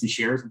 some likes and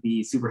shares would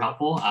be super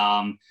helpful.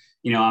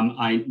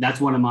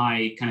 That's one of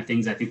my kind of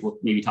things I think we'll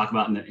maybe talk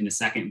about in a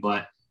second,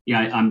 but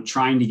I'm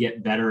trying to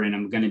get better, and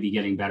I'm going to be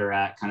getting better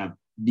at kind of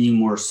being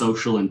more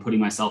social and putting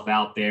myself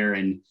out there.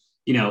 And,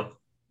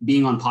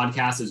 being on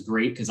podcasts is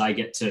great because I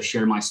get to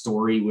share my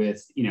story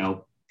with,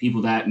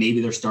 people that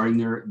maybe they're starting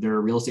their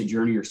real estate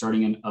journey or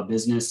starting a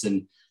business,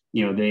 and,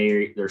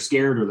 they're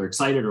scared or they're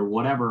excited or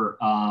whatever.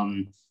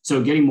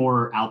 So getting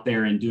more out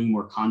there and doing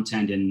more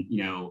content, and,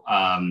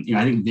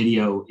 I think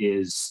video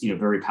is,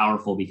 very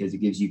powerful because it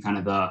gives you kind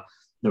of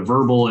the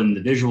verbal and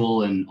the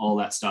visual and all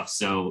that stuff.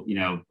 So,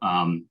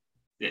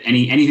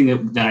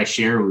 anything that I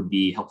share would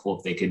be helpful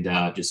if they could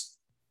just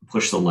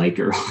push the like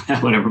or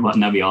whatever button.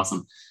 That'd be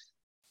awesome.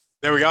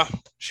 There we go.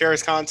 Share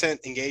his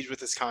content, engage with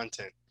his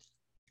content.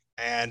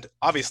 And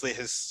obviously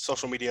his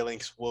social media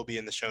links will be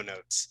in the show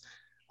notes.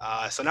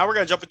 So now we're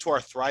going to jump into our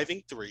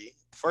Thriving Three.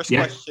 First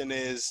question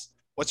is,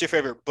 what's your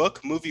favorite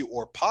book, movie,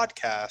 or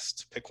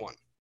podcast? Pick one.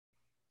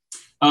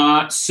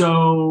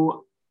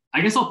 So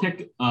I guess I'll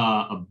pick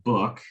a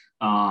book.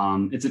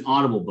 It's an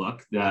Audible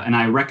book, and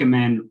I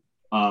recommend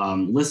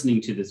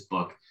listening to this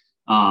book.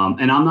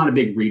 And I'm not a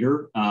big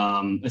reader,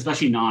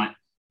 especially not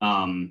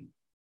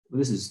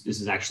this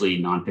is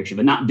actually nonfiction,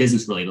 but not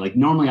business related. Like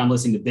normally I'm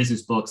listening to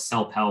business books,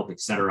 self-help,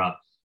 etc.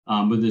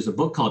 But there's a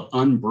book called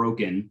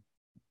Unbroken.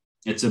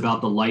 It's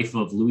about the life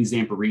of Louis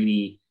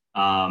Zamperini.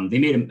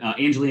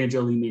 Angelina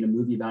Jolie made a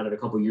movie about it a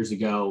couple of years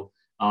ago.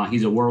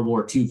 He's a World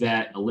War II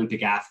vet,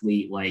 Olympic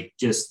athlete, like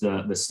just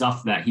the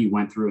stuff that he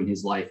went through in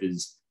his life they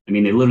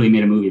literally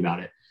made a movie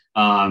about it.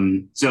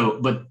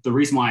 But the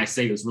reason why I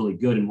say it was really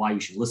good and why you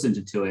should listen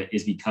to it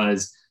is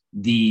because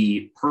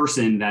the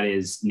person that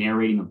is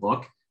narrating the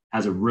book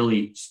has a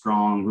really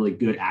strong, really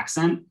good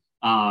accent.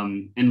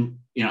 Again,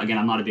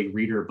 I'm not a big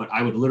reader, but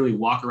I would literally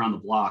walk around the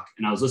block,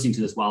 and I was listening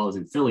to this while I was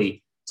in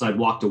Philly. So I'd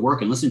walk to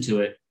work and listen to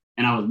it.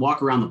 And I would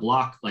walk around the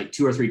block like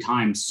 2 or 3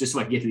 times just so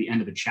I could get to the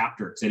end of the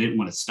chapter, because I didn't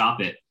want to stop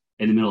it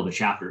in the middle of the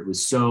chapter. It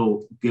was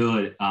so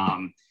good.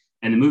 And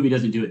the movie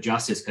doesn't do it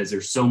justice because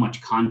there's so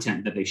much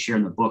content that they share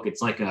in the book.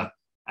 It's like I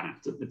I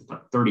don't know, it's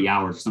about 30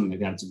 hours or something like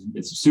that.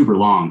 It's super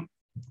long,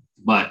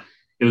 but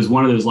it was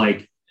one of those,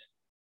 like,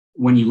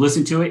 when you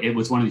listen to it, it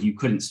was one of those, you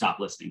couldn't stop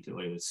listening to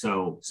it. It was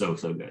so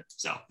good.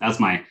 So that's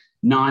my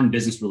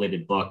non-business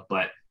related book.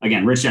 But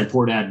again, Rich Dad,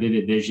 Poor Dad,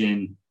 Vivid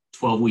Vision,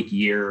 12-week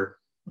year.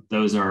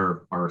 Those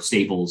are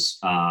staples.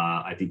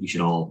 I think you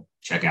should all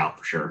check out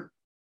for sure.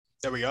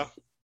 There we go.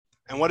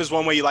 And what is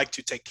one way you like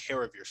to take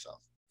care of yourself?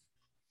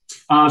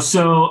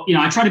 So,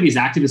 I try to be as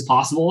active as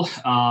possible.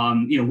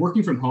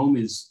 Working from home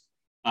is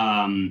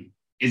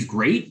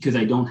great because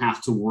I don't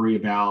have to worry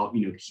about,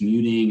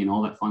 commuting and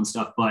all that fun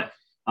stuff. But,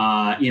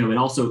 it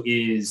also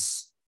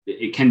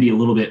it can be a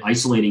little bit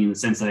isolating in the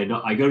sense that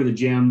I go to the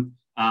gym.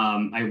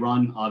 I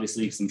run,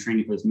 obviously, because I'm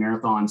training for this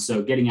marathon.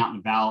 So getting out and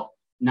about,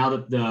 now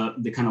that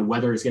the kind of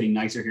weather is getting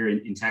nicer here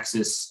in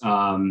Texas,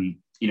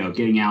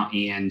 getting out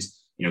and,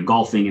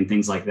 golfing and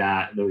things like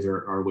that. Those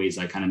are ways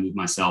I kind of move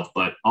myself,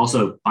 but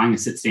also buying a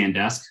sit-stand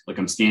desk, like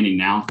I'm standing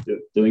now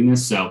doing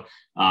this. So,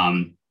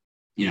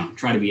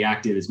 try to be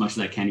active as much as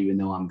I can, even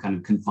though I'm kind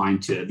of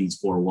confined to these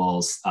four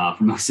walls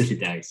for most of the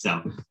day.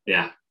 So,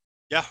 yeah.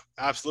 Yeah,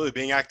 absolutely.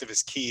 Being active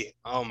is key.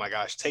 Oh my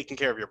gosh. Taking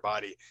care of your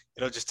body.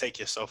 It'll just take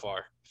you so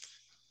far.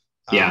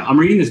 Yeah. I'm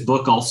reading this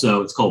book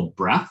also. It's called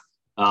Breath.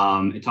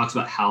 It talks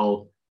about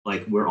how,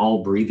 like, we're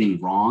all breathing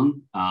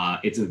wrong.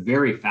 It's a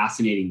very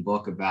fascinating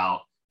book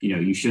about,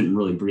 you shouldn't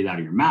really breathe out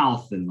of your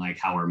mouth and like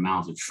how our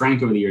mouths have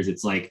shrank over the years.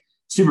 It's like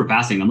super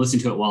fascinating. I'm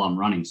listening to it while I'm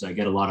running. So I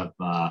get a lot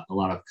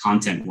of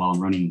content while I'm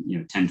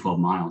running, 10, 12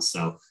 miles.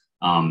 So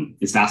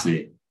it's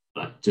fascinating,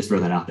 but just throw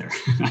that out there.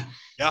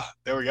 Yeah,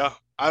 there we go.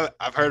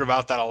 I've heard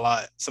about that a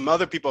lot. Some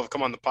other people have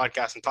come on the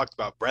podcast and talked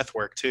about breath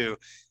work too.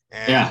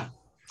 And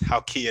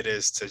how key it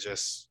is to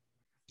just,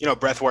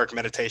 breath work,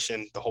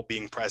 meditation, the whole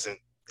being present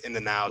in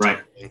the now.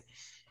 Right.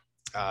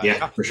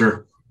 Yeah, for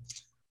sure.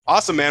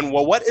 Awesome, man.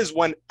 Well, what is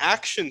one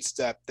action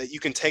step that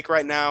you can take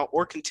right now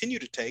or continue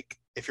to take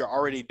if you're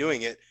already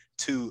doing it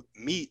to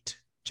meet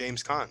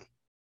James Caan?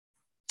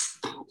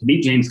 To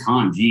meet James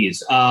Caan,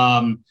 geez.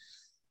 I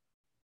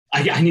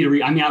need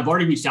to I've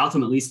already reached out to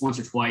him at least once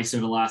or twice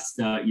over the last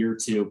year or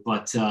two,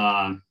 but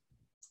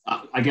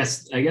I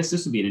guess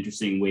this would be an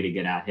interesting way to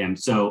get at him.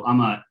 So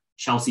I'm a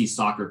Chelsea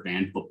soccer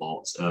fan.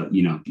 Football,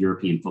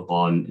 European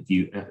football. And if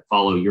you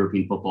follow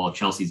European football,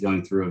 Chelsea's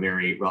going through a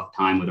very rough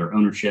time with their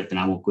ownership, and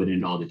I won't go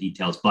into all the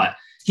details, but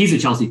he's a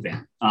Chelsea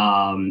fan.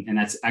 And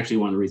that's actually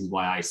one of the reasons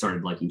why I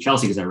started liking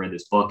Chelsea, because I read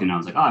this book and I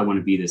was like, oh, I want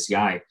to be this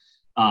guy.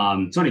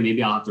 So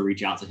maybe I'll have to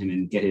reach out to him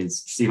and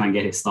see if I can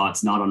get his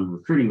thoughts, not on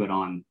recruiting, but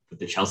on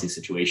the Chelsea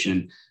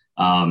situation.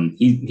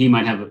 He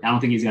might have, I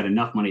don't think he's got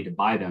enough money to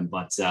buy them,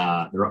 but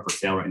they're up for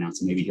sale right now.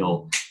 So maybe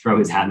he'll throw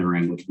his hat in the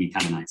ring, which would be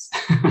kind of nice.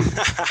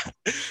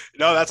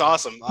 No, that's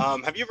awesome.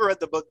 Have you ever read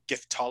the book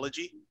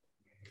Giftology?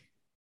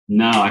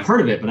 No, I've heard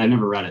of it, but I've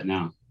never read it.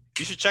 No.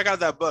 You should check out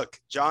that book.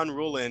 John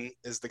Ruhlin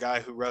is the guy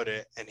who wrote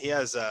it. And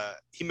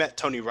he met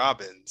Tony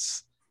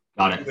Robbins.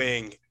 Got it.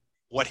 Doing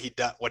what he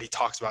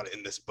talks about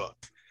in this book.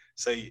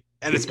 So,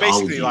 and it's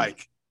basically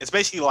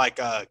like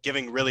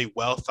giving really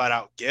well thought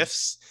out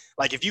gifts.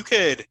 Like if you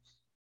could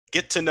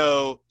get to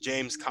know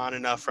James Caan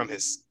enough from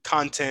his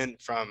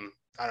content, from,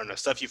 I don't know,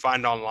 stuff you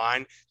find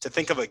online, to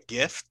think of a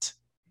gift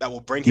that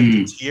will bring him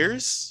to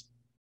tears,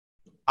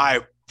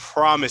 I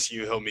promise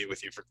you he'll meet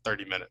with you for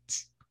 30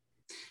 minutes.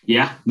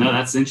 Yeah, no,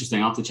 that's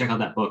interesting. I'll have to check out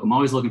that book. I'm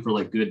always looking for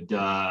like good,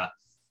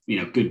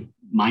 good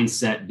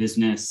mindset,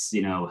 business,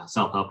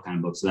 self-help kind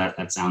of books. So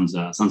that sounds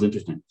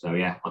interesting. So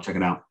yeah, I'll check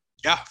it out.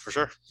 Yeah, for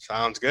sure.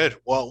 Sounds good.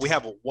 Well, we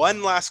have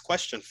one last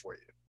question for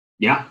you.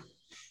 Yeah.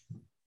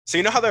 So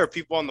you know how there are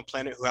people on the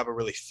planet who have a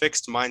really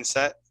fixed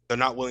mindset? They're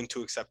not willing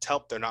to accept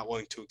help. They're not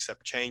willing to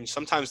accept change.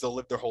 Sometimes they'll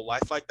live their whole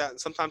life like that, and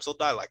sometimes they'll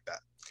die like that.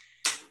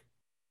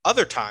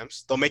 Other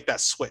times, they'll make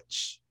that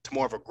switch to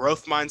more of a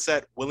growth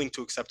mindset, willing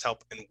to accept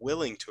help and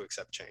willing to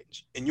accept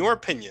change. In your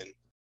opinion,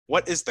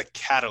 what is the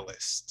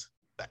catalyst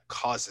that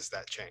causes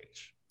that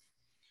change?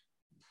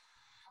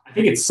 I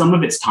think some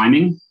of it's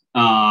timing.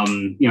 I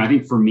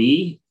think for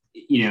me,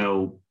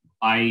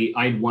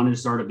 I wanted to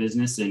start a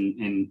business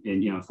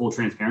and full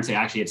transparency.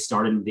 I actually had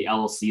started the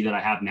LLC that I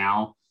have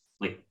now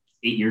like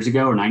 8 years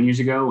ago or 9 years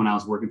ago when I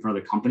was working for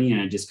another company, and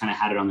I just kind of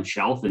had it on the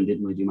shelf and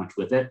didn't really do much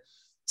with it.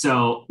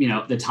 So,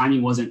 the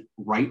timing wasn't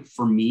right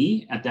for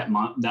me at that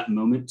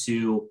moment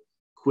to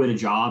quit a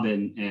job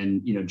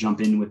and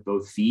jump in with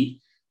both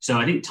feet. So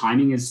I think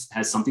timing has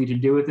something to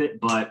do with it.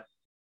 But,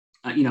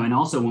 and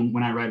also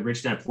when I read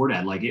Rich Dad, Poor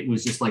Dad, like it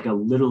was just like I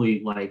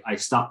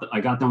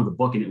got done with the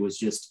book and it was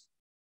just,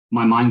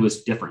 my mind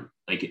was different.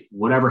 Like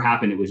whatever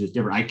happened, it was just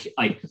different.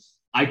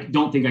 I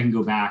don't think I can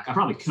go back. I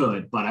probably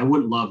could, but I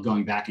wouldn't love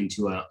going back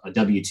into a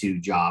W-2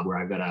 job where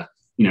I've got to,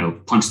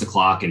 punch the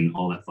clock and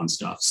all that fun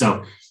stuff.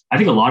 So I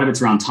think a lot of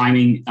it's around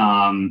timing.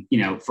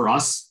 For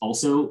us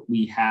also,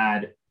 we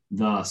had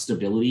the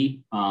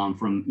stability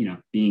from,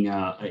 being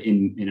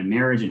in a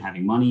marriage and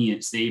having money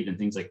saved and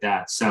things like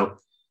that. So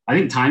I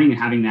think timing and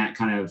having that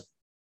kind of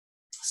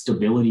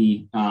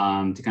stability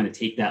to kind of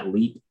take that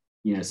leap,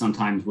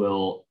 sometimes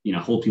will,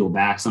 hold people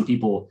back. Some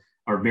people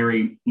are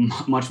very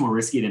much more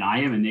risky than I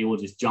am, and they will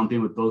just jump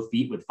in with both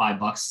feet with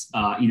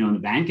 $5, in the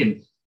bank,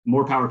 and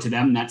more power to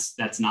them.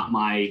 That's not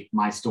my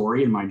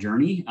story and my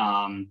journey.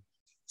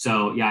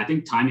 So yeah, I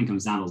think timing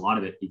comes down to a lot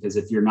of it, because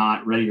if you're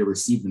not ready to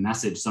receive the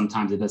message,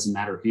 sometimes it doesn't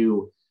matter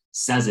who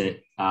says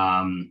it.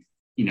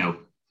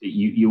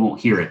 You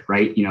won't hear it,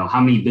 right? How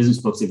many business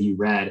books have you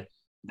read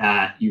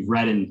that you've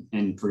read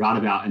and forgot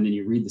about, and then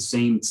you read the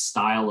same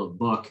style of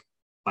book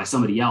by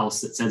somebody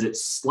else that says it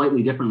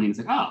slightly differently, and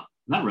it's like, oh,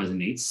 that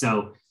resonates.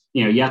 So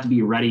you have to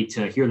be ready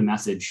to hear the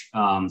message. So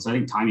I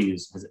think timing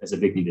is a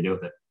big thing to do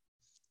with it.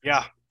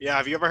 Yeah.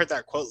 Have you ever heard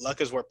that quote,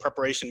 luck is where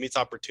preparation meets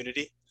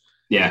opportunity?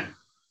 Yeah.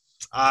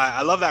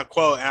 I love that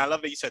quote. And I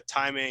love that you said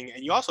timing.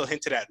 And you also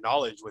hinted at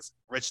knowledge with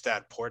Rich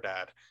Dad, Poor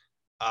Dad.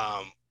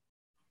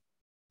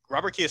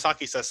 Robert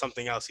Kiyosaki says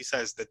something else. He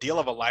says, the deal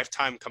of a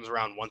lifetime comes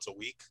around once a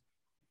week.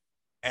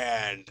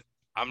 And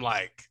I'm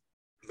like,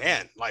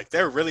 man, like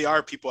there really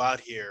are people out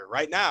here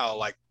right now,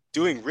 like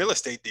doing real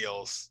estate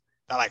deals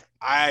that like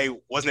I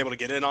wasn't able to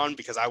get in on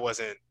because I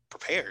wasn't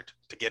prepared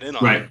to get in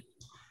on. Right.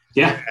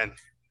 Yeah. And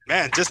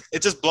man,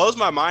 it just blows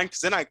my mind,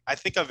 because then I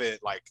think of it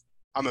like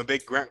I'm a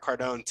big Grant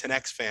Cardone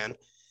 10X fan.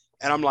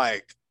 And I'm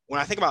like, when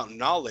I think about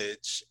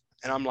knowledge,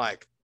 and I'm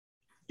like,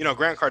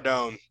 Grant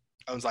Cardone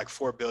owns like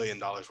 $4 billion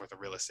worth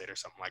of real estate or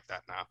something like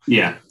that now.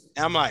 Yeah.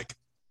 And I'm like,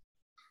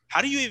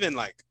 how do you even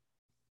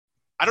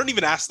I don't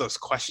even ask those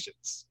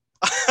questions.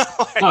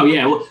 Oh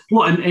yeah.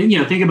 Well,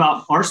 and think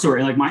about our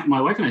story. Like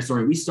my wife and I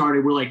story,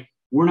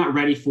 we're not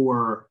ready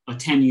for a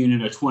 10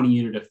 unit, a 20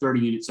 unit, a 30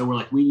 unit. So we're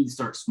like, we need to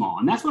start small.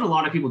 And that's what a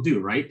lot of people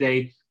do, right?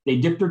 They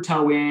dip their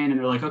toe in and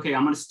they're like, okay,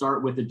 I'm going to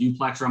start with a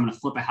duplex, or I'm going to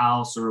flip a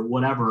house or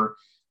whatever.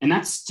 And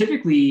that's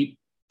typically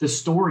the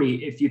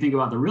story. If you think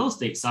about the real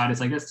estate side, it's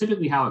like, that's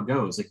typically how it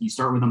goes. Like you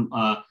start with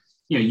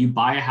you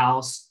buy a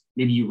house,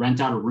 maybe you rent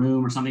out a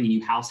room or something and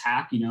you house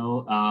hack,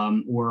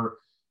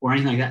 or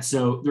anything like that.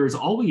 So there's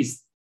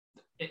always,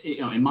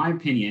 in my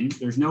opinion,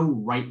 there's no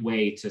right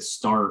way to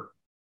start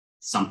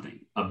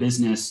something, a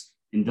business,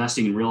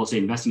 investing in real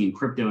estate, investing in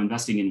crypto,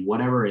 investing in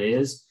whatever it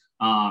is.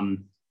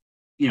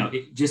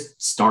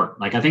 Just start.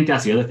 Like, I think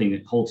that's the other thing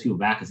that holds people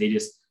back, is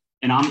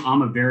and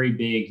I'm a very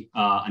big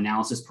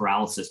analysis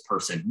paralysis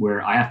person,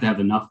 where I have to have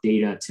enough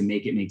data to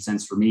make it make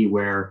sense for me,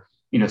 where,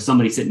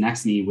 somebody sitting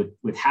next to me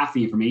with half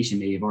the information,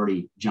 they have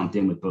already jumped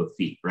in with both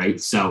feet.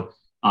 Right. So,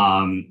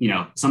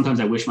 sometimes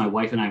I wish my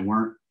wife and I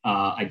weren't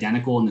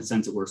identical in the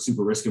sense that we're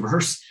super risk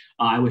averse.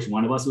 I wish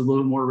one of us was a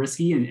little bit more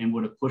risky and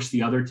would have pushed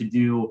the other to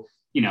do,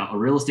 a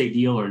real estate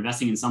deal or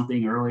investing in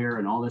something earlier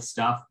and all this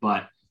stuff.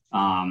 But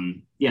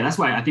that's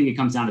why I think it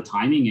comes down to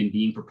timing and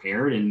being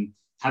prepared and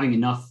having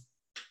enough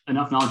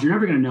knowledge. You're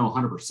never going to know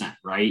 100%,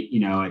 right?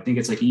 I think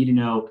it's like, you need to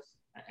know,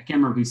 I can't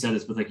remember who said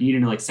this, but like, you need to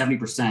know like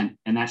 70%,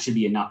 and that should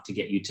be enough to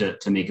get you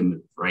to make a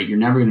move, right? You're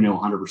never going to know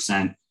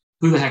 100%.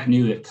 Who the heck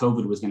knew that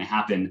COVID was going to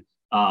happen,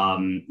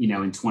 in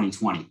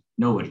 2020?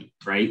 Nobody,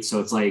 right? So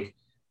it's like,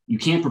 you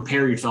can't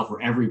prepare yourself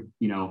for every,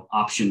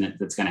 option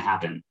that's going to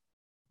happen,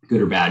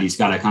 good or bad. You just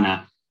got to kind of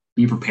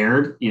be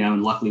prepared,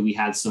 and luckily we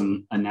had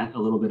a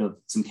little bit of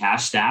some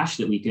cash stash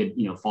that we could,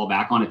 fall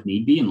back on if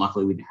need be. And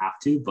luckily we didn't have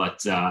to,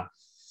 but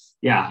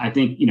I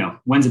think,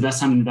 when's the best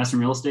time to invest in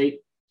real estate?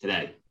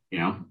 Today.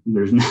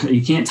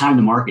 You can't time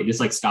the market, just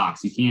like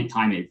stocks. You can't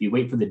time it. If you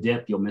wait for the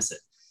dip, you'll miss it.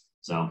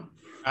 So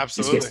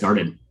absolutely, just get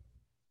started.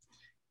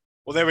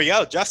 Well, there we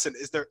go. Justin,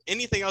 is there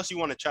anything else you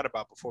want to chat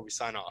about before we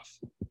sign off?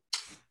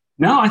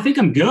 No, I think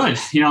I'm good.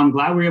 I'm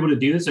glad we were able to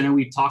do this. I know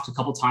we've talked a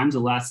couple of times the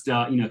last,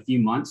 few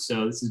months.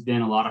 So this has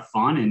been a lot of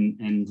fun,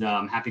 and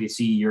I'm happy to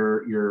see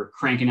you're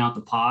cranking out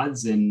the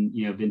pods and,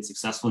 been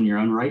successful in your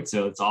own right.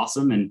 So it's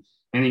awesome. And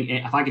I think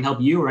if I can help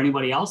you or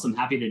anybody else, I'm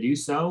happy to do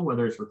so,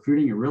 whether it's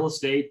recruiting or real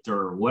estate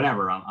or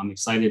whatever. I'm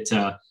excited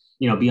to,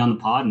 be on the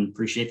pod, and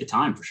appreciate the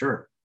time for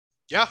sure.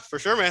 Yeah, for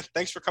sure, man.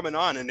 Thanks for coming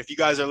on. And if you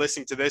guys are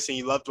listening to this and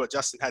you loved what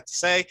Justin had to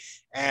say,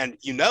 and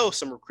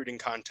some recruiting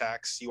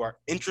contacts, you are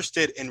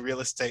interested in real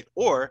estate,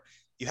 or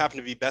you happen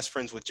to be best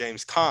friends with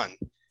James Caan,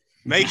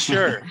 make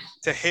sure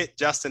to hit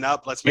Justin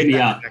up. Let's make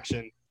that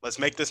connection. Let's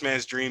make this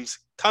man's dreams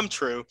come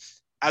true.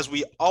 As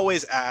we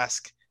always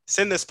ask,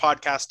 send this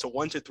podcast to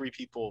 1 to 3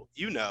 people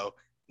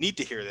need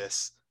to hear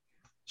this.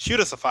 Shoot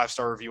us a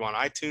 5-star review on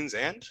iTunes,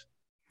 and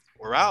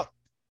we're out.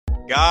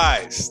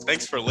 Guys,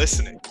 thanks for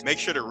listening. Make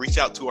sure to reach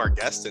out to our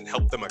guests and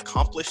help them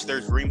accomplish their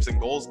dreams and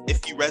goals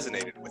if you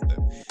resonated with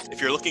them. If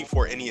you're looking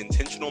for any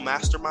intentional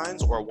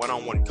masterminds or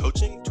one-on-one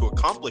coaching to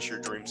accomplish your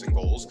dreams and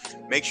goals,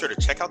 make sure to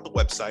check out the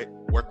website,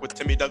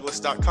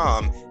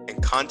 workwithtimmydouglas.com,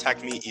 and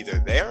contact me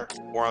either there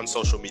or on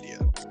social media.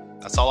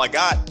 That's all I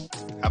got.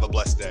 Have a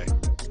blessed day.